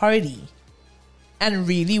party and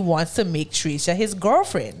really wants to make Tracia his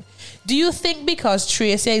girlfriend. Do you think because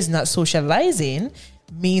Tracia is not socializing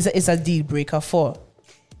means that it's a deal breaker for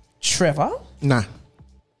Trevor? Nah.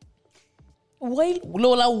 Why,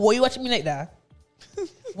 Lola, why you watching me like that?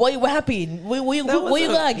 What happened? What you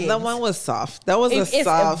got again? That one was soft. That was soft.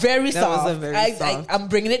 It's very soft. That was a very soft. I'm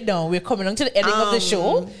bringing it down. We're coming on to the ending of the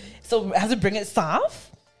show. So I have to bring it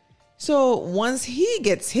soft. So once he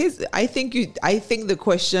gets his, I think the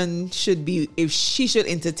question should be if she should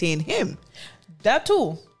entertain him. That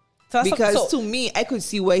too. Because to me, I could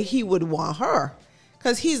see why he would want her.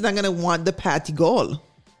 Because he's not going to want the party girl.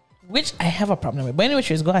 Which I have a problem with. But anyway,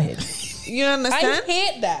 go ahead. You understand? I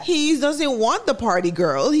hate that. He doesn't want the party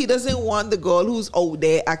girl. He doesn't want the girl who's out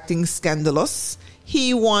there acting scandalous.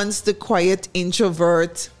 He wants the quiet,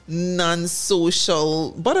 introvert,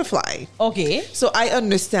 non-social butterfly. Okay. So I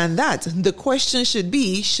understand that. The question should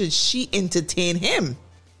be, should she entertain him?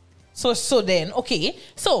 So then, okay.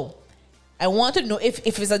 So I want to know if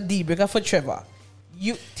it's a deal breaker for Trevor.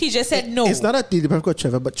 TJ said no. It's not a deal breaker for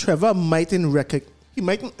Trevor, but Trevor mightn't he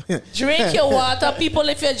mightn't drink your water, people.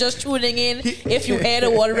 If you're just tuning in, if you hear the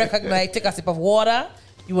word recognize, take a sip of water.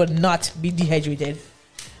 You will not be dehydrated.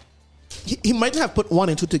 He might have put one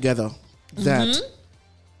and two together that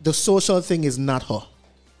the social thing is not her.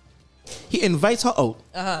 He invites her out,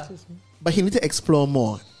 but he needs to explore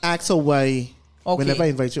more. Ask her why. Okay. Whenever I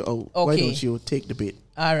invite you out, why don't you take the bait?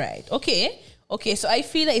 All right. Okay. So I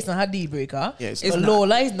feel that it's not a deal breaker. Yes, it's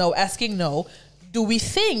Lola is now asking now, do we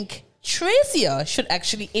think Tracia should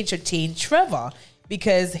actually entertain Trevor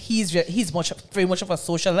because he's very much of a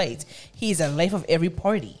socialite. He's a life of every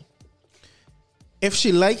party. If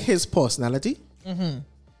she likes his personality,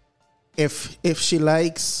 if she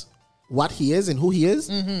likes what he is and who he is,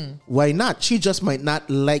 why not? She just might not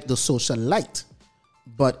like the socialite,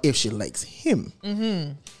 but if she likes him,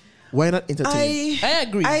 why not entertain? I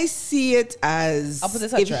agree. I see it as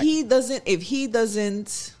if he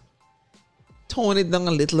doesn't tone it down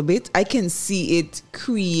a little bit, I can see it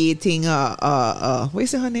creating a what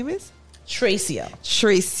is her name is?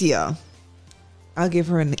 Tracia. I'll give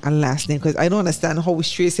her a last name because I don't understand how is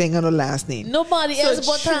Tracia saying her last name. Nobody else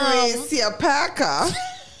but Tracia Packer.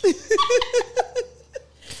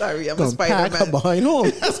 Sorry, I'm a Spider-Man. Pack her behind home.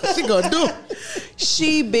 That's what she gonna do.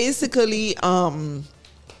 She basically,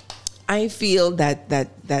 I feel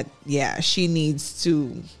that she needs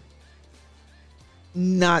to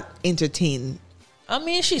not entertain. I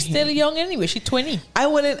mean, she's still young anyway. She's 20. I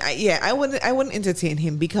wouldn't entertain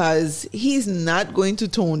him because he's not going to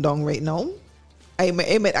tone down right now. I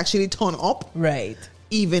might actually tone up. Right.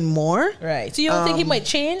 Even more. Right. So you don't think he might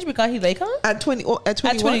change because he like her? At 20 at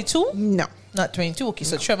 22? No. Not 22. Okay,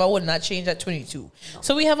 so Trevor would not change at 22. No.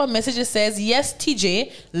 So we have a message that says, yes,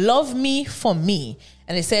 TJ, love me for me.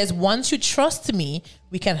 And it says, once you trust me,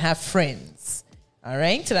 we can have friends. All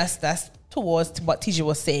right? So that's towards what TJ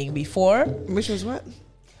was saying before. Which was what?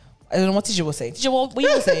 I don't know what TJ was saying. TJ, what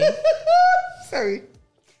you were saying? Sorry.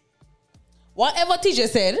 Whatever TJ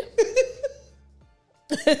said.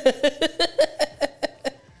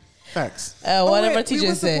 Facts. Whatever wait, teacher we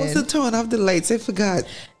were said. supposed to turn off the lights. I forgot.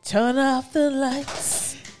 Turn off the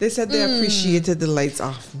lights They said they appreciated the lights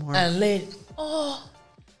off more. and let. Oh,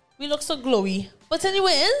 we look so glowy. But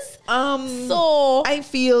anyways, So so I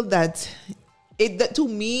feel that that to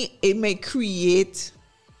me it may create.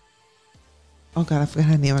 Oh God, I forgot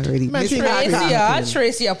her name already. Miss Parker.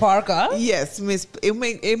 Tracia Parker. Yes, Miss. It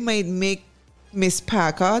might make Miss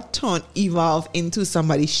Parker evolve into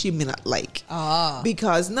somebody she may not like.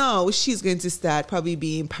 Because now she's going to start probably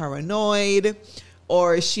being paranoid,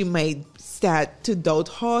 or she might start to doubt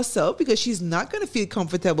herself because she's not going to feel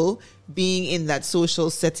comfortable being in that social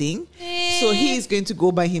setting. So he's going to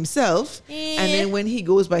go by himself, and then when he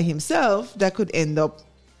goes by himself, that could end up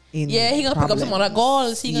in he gonna pick up some other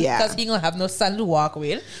girls. Because he gonna have no son to walk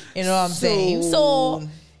with. You know what I'm saying? So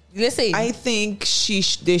let's say I think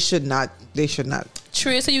they should not.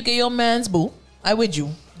 Tracy, you get your man's boo. I with you.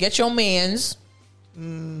 Get your man's.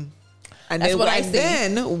 And That's then, what I and say.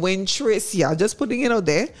 then when Tricia, just putting it out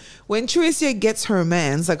there, when Tricia gets her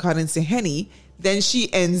man's, according to Henne, then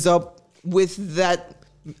she ends up with that,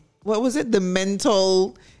 what was it? The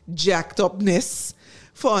mental jacked upness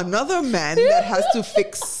for another man that has to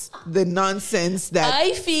fix the nonsense that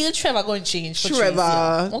I feel Trevor going to change for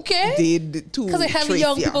Trevor Tracy. Okay? did to Because I have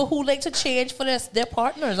young Tricia. people who like to change for their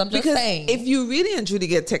partners. I'm just Because saying. if you really and truly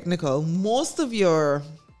get technical, most of your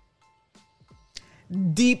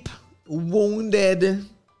deep wounded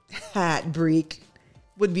heartbreak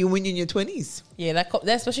would be when you're in your 20s. Yeah,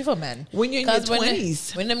 that's especially for men. When you're in your 'Cause when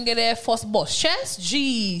 20s. when them get their first bust chest,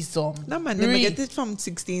 jeez. No, man, they get it from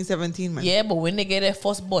 16, 17, man. Yeah, but when they get their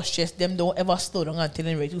first bust chest, them don't ever slow down until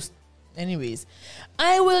they're ready to. Anyways,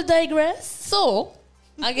 I will digress. So,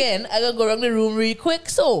 again, I gotta go around the room real quick.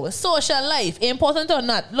 So, social life, important or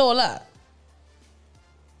not, Lola?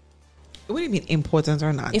 What do you mean important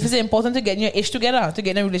or not? If it's important to get your ish together, to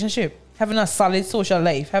get in a relationship, having a solid social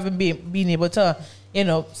life, having being able to,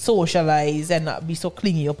 socialize and not be so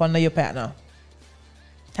clingy up under your partner.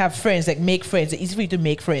 Have friends, like make friends. It's easy for you to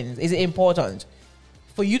make friends. Is it important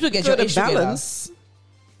for you to get your ish balance,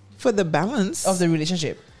 for the balance together of the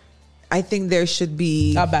relationship? I think there should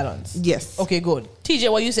be A balance. Yes. Okay, good. TJ,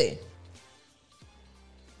 what you say?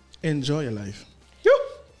 Enjoy your life.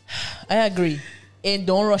 I agree. And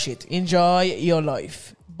don't rush it. Enjoy your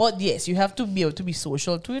life. But yes, you have to be able to be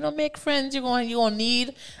social to, make friends. You're gonna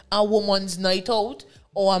need a woman's night out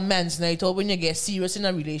or a man's night out when you get serious in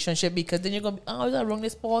a relationship, because then you're gonna be, is that wrong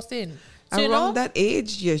this person? So, around that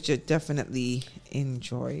age, you should definitely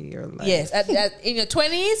enjoy your life. Yes, in your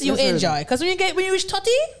 20s, you Yes, sir. enjoy. Because when you reach 30,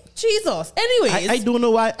 Jesus. Anyways. I don't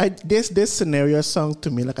know why this scenario sounds to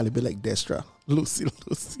me like a little bit like Destra. Lucy.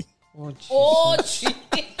 Oh, gee.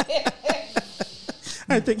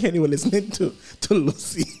 I think anyone listening to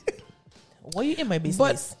Lucy. Why are you in my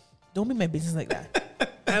business? Don't be my business like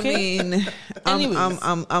that. I Okay? mean, Anyways.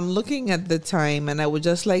 I'm looking at the time, and I would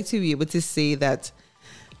just like to be able to say that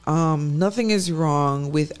nothing is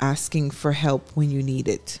wrong with asking for help when you need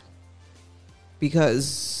it,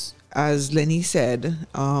 because as Lenny said,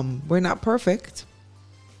 we're not perfect.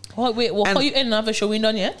 Wait, And- are you in another show? We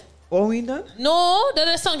done yet? Are we done? No, that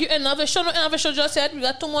is something you end another show. No, another show just said we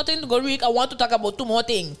got two more things to go read. I want to talk about two more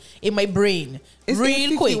things in my brain. It's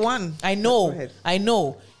real quick. 8:51. I Go know. ahead. I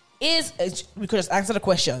know. We could just answer the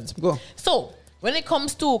questions. Go. So when it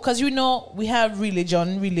comes to, because we have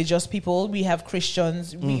religious people, we have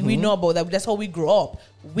Christians, we know about that. That's how we grow up.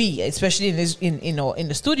 We, especially in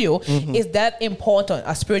the studio, is that important?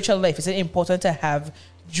 A spiritual life, is it important to have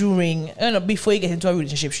during, before you get into a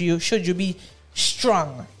relationship? Should you be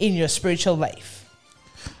strong in your spiritual life?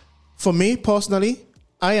 For me personally,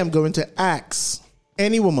 I am going to ask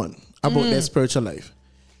any woman about their spiritual life.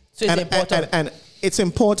 So it's important. And it's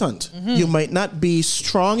important. You might not be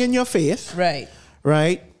strong in your faith,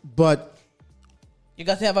 right. But You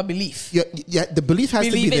got to have a belief. the belief has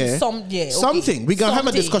Believe to be in there. Something. We're going to have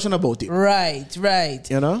a discussion about it. Right.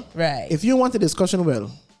 Right. If you want a discussion,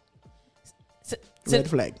 So, red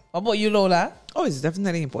flag. what about you, Lola? Oh, it's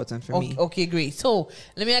definitely important for me. Okay, great. So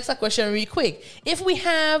let me ask a question real quick. If we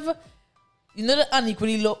have, the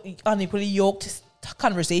unequally yoked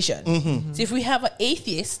conversation. So if we have an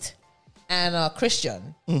atheist and a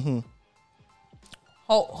Christian,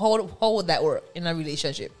 how would that work in a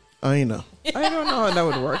relationship? I know. I don't know how that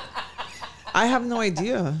would work. I have no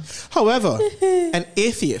idea. However, an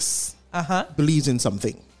atheist believes in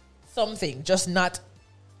something. Something, just not.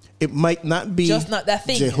 It might not be Just not that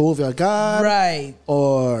thing. Jehovah God, Right.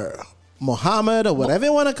 or Muhammad, or whatever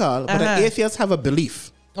you want to call it. But an atheist have a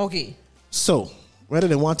belief. Okay. So whether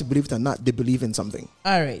they want to believe it or not, they believe in something.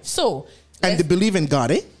 All right. So And they believe in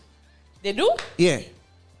God, eh? They do? Yeah.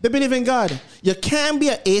 They believe in God. You can't be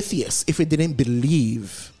an atheist if you didn't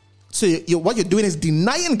believe. So what you're doing is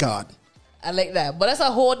denying God. I like that. But that's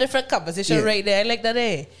a whole different conversation right there. I like that,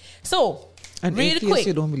 eh? So, And really atheists, quick.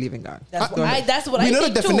 You don't believe in God. That's what I think We know the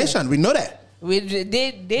definition. too. We know that.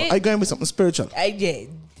 They I going with something spiritual. yeah.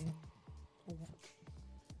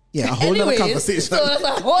 Yeah, a whole other Anyways, conversation. So that's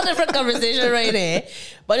a whole different conversation right there.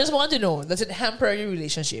 But I just want to know, does it hamper your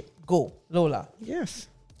relationship? Go, Lola. Yes.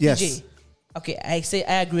 Yes. TJ. Okay, I say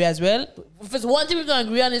I agree as well. If it's one thing we're gonna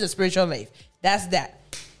agree on is a spiritual life. That's that.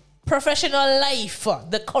 Professional life,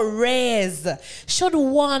 the careers. Should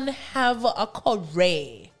one have a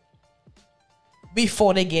career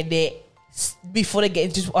before they get there? Before they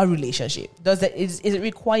get into a relationship, is it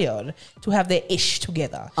required to have their ish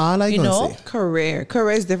together? All I gonna say.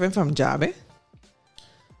 Career is different from job, eh?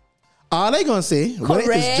 All I gonna say, whether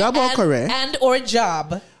it's job or career, or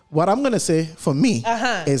job. what I'm gonna say for me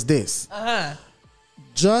is this: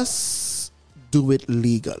 just do it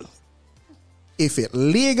legal. If it's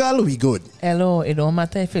legal, we good. Hello, it don't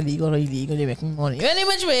matter if it's legal or illegal, you're making money. Any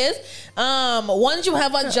which ways, once you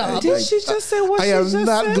have a job, Did she just say what I she am just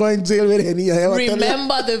not said? going to jail with any.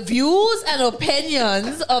 remember the views and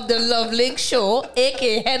opinions of the Love Link Show,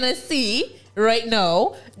 aka Henne Cee, right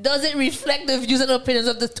now, does it reflect the views and opinions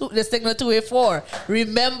of the Signal 284?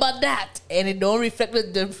 Remember that, and it don't reflect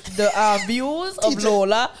the views of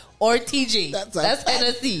Lola or TJ. That's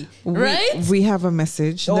Henne Cee, right? We have a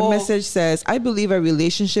message. The message says, I believe a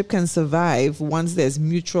relationship can survive once there's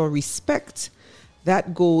mutual respect.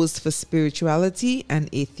 That goes for spirituality and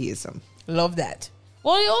atheism. Love that.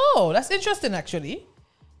 Well, that's interesting, actually.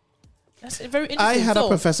 That's very interesting. I had a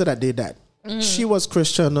professor that did that. She was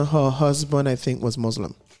Christian. Her husband, I think, was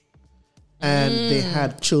Muslim. And they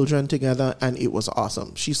had children together, and it was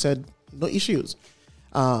awesome. She said, no issues.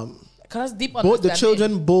 Because deep Both the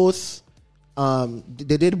children,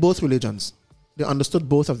 they did both religions. They understood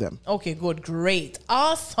both of them. Okay, good, great,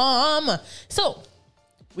 awesome. So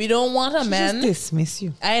we don't want a man. Just dismiss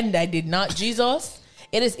you. And I did not, Jesus.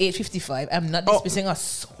 It is 8:55. I'm not dismissing a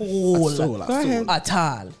soul, Go ahead. at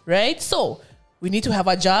all. Right? So we need to have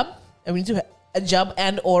a job, and we need to have a job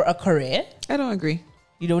and or a career. I don't agree.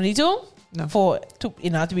 You don't need to. No.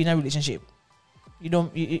 In order to be in a relationship. You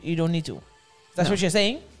don't need to. That's what you're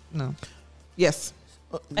saying. No. Yes.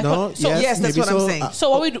 No, So- yes, that's maybe what I'm saying. So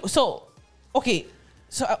what we do? So okay.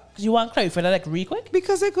 So you want to clarify that like real quick?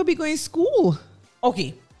 Because I could be going to school.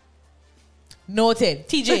 Okay. Noted.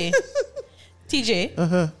 TJ,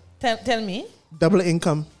 tell me. Double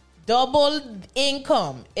income. Double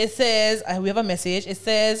income. It says, we have a message. It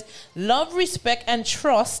says, love, respect, and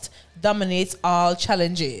trust dominates all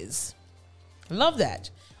challenges. Love that.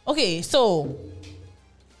 Okay, so,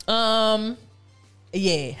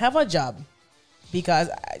 yeah, have a job. Because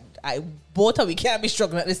both of we can't be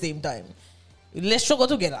struggling at the same time. Let's struggle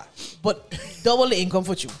together. But double the income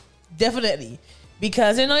for you. Definitely.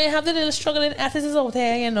 Because, you have the little struggling artists out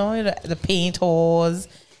there, the painters,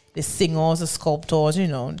 the singers, the sculptors,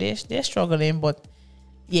 they're struggling, but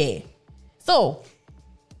yeah. So,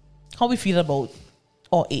 how we feel about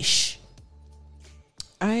or ish?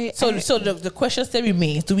 So the question still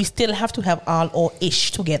remains, do we still have to have all or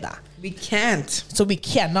ish together? We can't. So we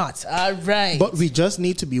cannot. All right. But we just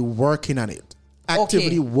need to be working on it.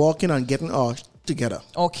 Actively working on getting our together.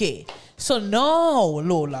 Okay. So now,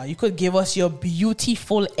 Lola, you could give us your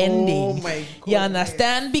beautiful ending. Oh my You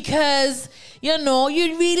understand? Because, you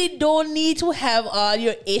really don't need to have all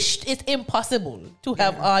your ish. It's impossible to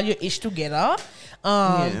have all your ish together.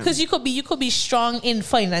 Because you could be strong in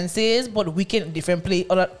finances, but weak in different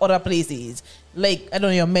other places. Like, I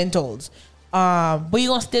don't know, your mentals. But you're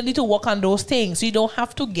gonna still need to work on those things. So you don't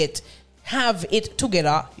have to have it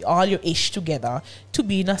together, all your ish together, to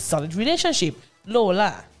be in a solid relationship.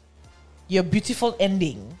 Lola, your beautiful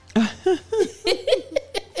ending.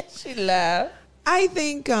 She laughed. I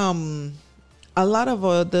think a lot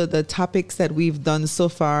of the topics that we've done so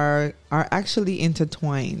far are actually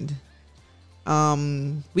intertwined.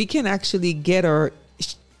 We can actually get our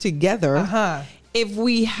together if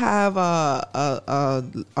we have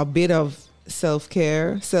a bit of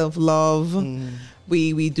self-care, self-love.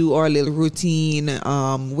 We do our little routine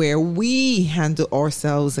where we handle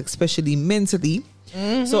ourselves, especially mentally.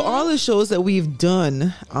 So all the shows that we've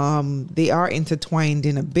done, they are intertwined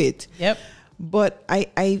in a bit. Yep. But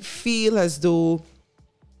I feel as though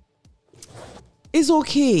it's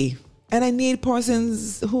okay And I need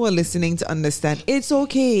persons who are listening to understand it's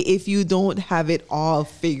okay if you don't have it all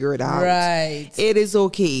figured out. Right. It is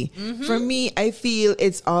okay. For me, I feel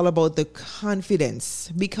it's all about the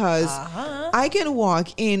confidence because I can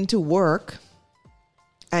walk into work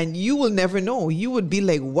and you will never know. You would be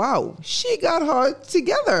like, wow, she got her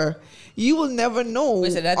together. You will never know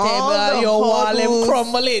That all table, the your wall is hurdles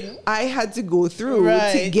crumbling. I had to go through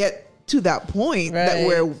to get to that point that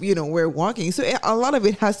we're walking. So a lot of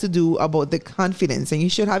it has to do about the confidence, and you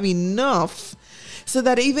should have enough so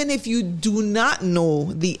that even if you do not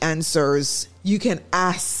know the answers, you can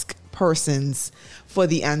ask persons for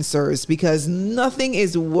the answers, because nothing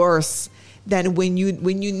is worse than when you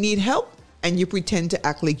need help and you pretend to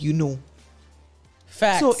act like you know.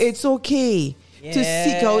 Facts. So it's okay to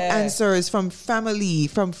seek out answers from family,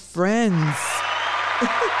 from friends.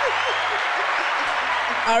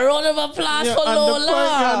 A round of applause for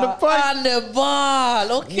Lola. On the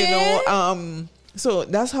ball. Okay. You know, so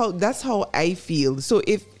that's how I feel. So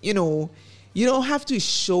if, you don't have to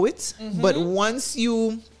show it, but once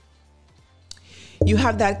you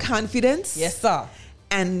have that confidence. Yes, sir.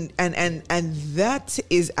 And that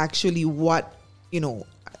is actually what,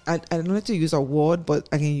 I don't like to use a word, but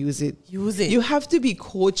I can use it. Use it. You have to be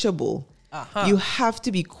coachable. You have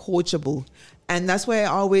to be coachable. And that's why I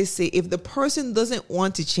always say, if the person doesn't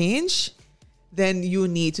want to change, then you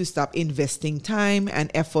need to stop investing time and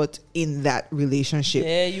effort in that relationship.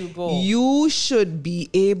 There you go. You should be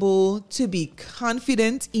able to be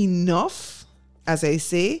confident enough, as I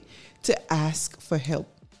say, to ask for help.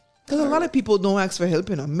 Because a lot of people don't ask for help,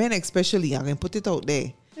 men especially. I can put it out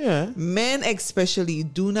there. Yeah. Men especially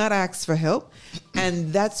do not ask for help.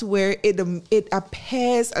 And that's where it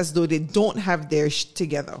appears as though they don't have their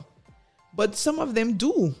together. But some of them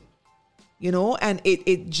do, and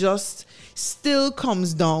it just still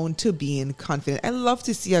comes down to being confident. I love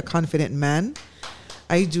to see a confident man.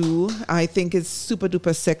 I do. I think it's super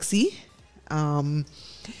duper sexy. And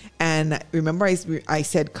remember, I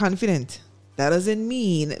said confident. That doesn't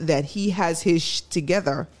mean that he has his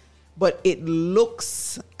together, but it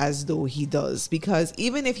looks as though he does, because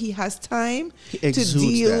even if he has time to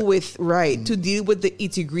deal with to deal with the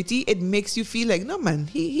nitty-gritty, it makes you feel like, no man,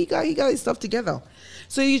 he got his stuff together.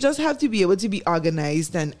 So you just have to be able to be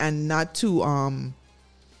organized and not to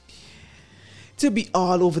be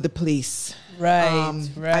all over the place. Right.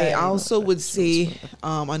 I also would say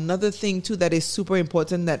another thing too that is super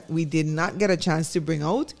important that we did not get a chance to bring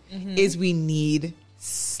out is we need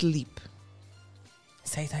sleep.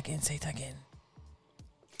 Say it again. Say it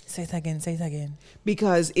again.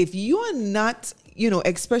 Because if you are not,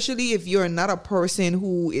 especially if you're not a person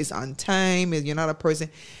who is on time, if you're not a person,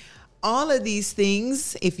 all of these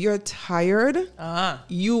things, if you're tired,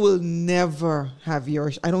 you will never have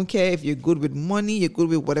I don't care if you're good with money, you're good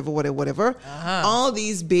with whatever. All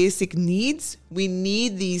these basic needs, we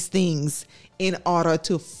need these things in order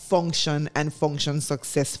to function and function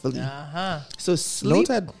successfully. So sleep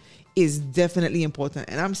is definitely important.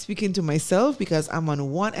 And I'm speaking to myself because I'm on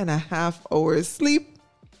 1.5 hours sleep.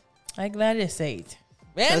 I'm glad you say it.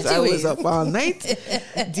 Because I was up all night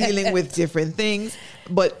dealing with different things.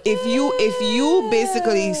 But if you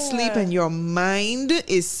basically sleep and your mind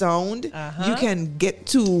is sound, you can get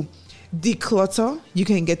to declutter, you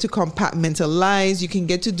can get to compartmentalize, you can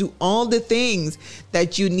get to do all the things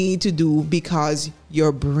that you need to do because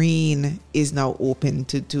your brain is now open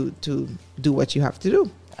to do what you have to do.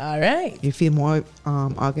 All right. You feel more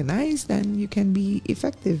organized, and you can be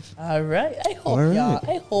effective. All right. I hope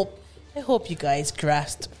y'all. I hope you guys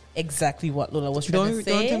grasped exactly what Lola was trying to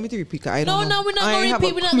say. Don't tell me to repeat. I don't know. No, we're not going to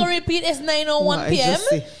repeat. We're not going to repeat. It's 9:01 p.m.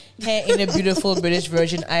 here in the beautiful British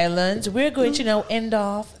Virgin Islands. We're going to now end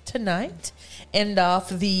off the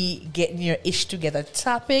getting your ish together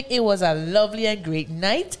topic. It was a lovely and great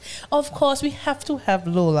night. Of course, we have to have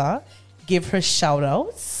Lola give her shout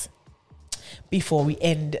outs before we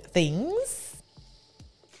end things.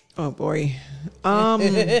 Oh boy.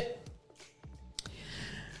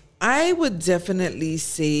 I would definitely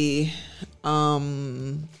say I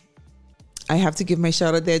have to give my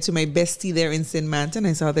shout out there to my bestie there in St. Martin.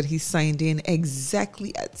 I saw that he signed in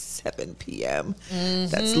exactly at 7 p.m.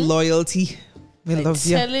 That's loyalty. We love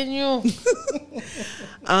you. I'm telling you.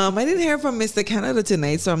 I didn't hear from Mr. Canada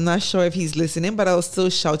tonight, so I'm not sure if he's listening, but I'll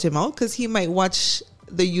still shout him out because he might watch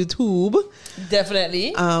the YouTube.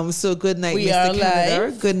 Definitely. So good night, we Mr. are Canada.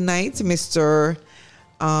 live. Good night, Mr.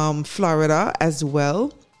 Florida as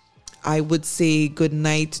well. I would say good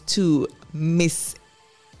night to Miss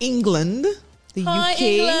England. The Hi, UK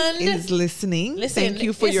England. is listening. Listen, Thank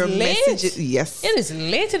you for it's your late. messages. Yes. It is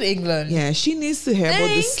late in England. Yeah, she needs to hear about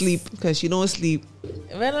the Thanks. sleep because she don't sleep.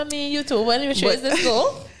 Well, I mean, you too. When you sure But- this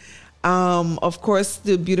go? Of course,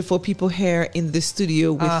 the beautiful people here in the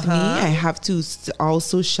studio with me. I have to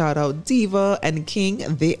also shout out Diva and King.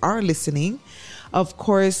 They are listening. Of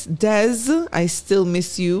course, Des, I still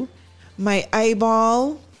miss you. My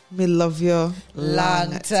eyeball, me love you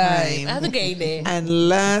Long time. Have a great day. And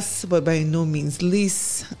last but by no means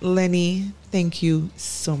least, Lenny, thank you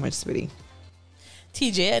so much, sweetie.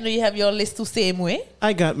 TJ, I know you have your list the same way.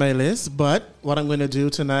 I got my list, but what I'm going to do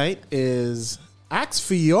tonight is ask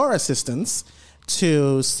for your assistance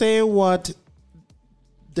to say what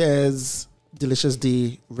Des Delicious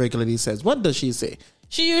D regularly says. What does she say?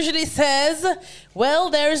 She usually says, well,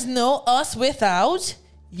 there's no us without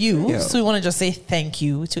you. Yeah. So we want to just say thank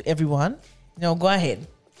you to everyone. No, go ahead.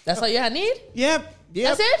 That's all you need? Yep.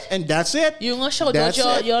 That's it? And that's it. You going to shout out That's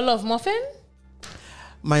it. your love muffin?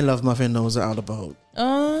 My love muffin knows all about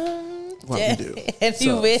what we do.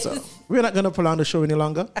 Anyways. So we're not going to prolong the show any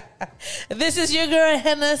longer. This is your girl,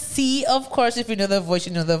 Henne Cee. Of course, if you know the voice,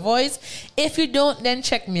 you know the voice. If you don't, then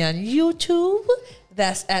check me on YouTube.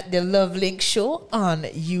 That's at the Love Link Show on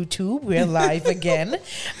YouTube. We're live again.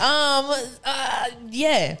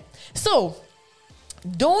 Yeah. So,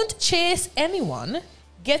 don't chase anyone.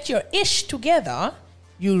 Get your ish together.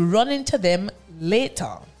 You'll run into them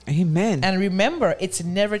later. Amen. And remember, it's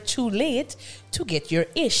never too late to get your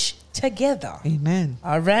ish together. Amen.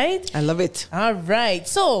 All right? I love it. All right.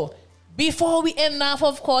 So, before we end off,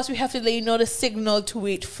 of course, we have to let you know the signal to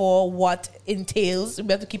wait for what entails.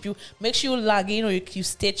 We have to keep you, make sure you log in or you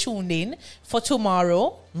stay tuned in for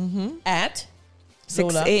tomorrow at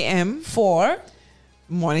 6 a.m. for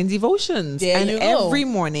morning devotions. There and you go. every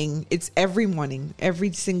morning, it's every morning,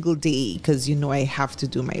 every single day, because you know I have to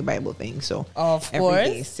do my Bible thing. So Of every course.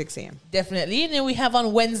 day, 6 a.m. Definitely. And then we have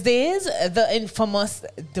on Wednesdays the infamous,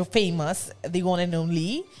 the famous, the one and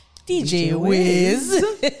only DJ Wiz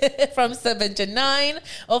from 7 to 9.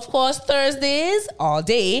 Of course, Thursdays all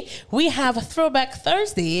day. We have Throwback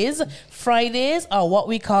Thursdays. Fridays are what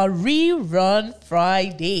we call Rerun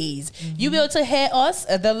Fridays. You'll be able to hear us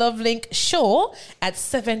at the Love Link Show at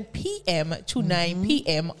 7 p.m. to 9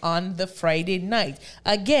 p.m. on the Friday night.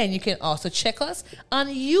 Again, you can also check us on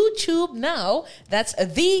YouTube now. That's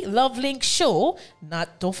The Love Link Show.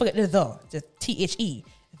 Don't forget the THE.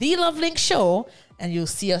 The Love Link Show. And you'll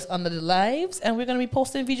see us under the lives. And we're going to be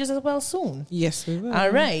posting videos as well soon. Yes, we will.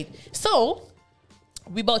 All right. So,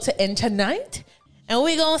 we're about to end tonight. And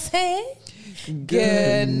we're going to say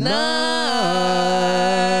good night.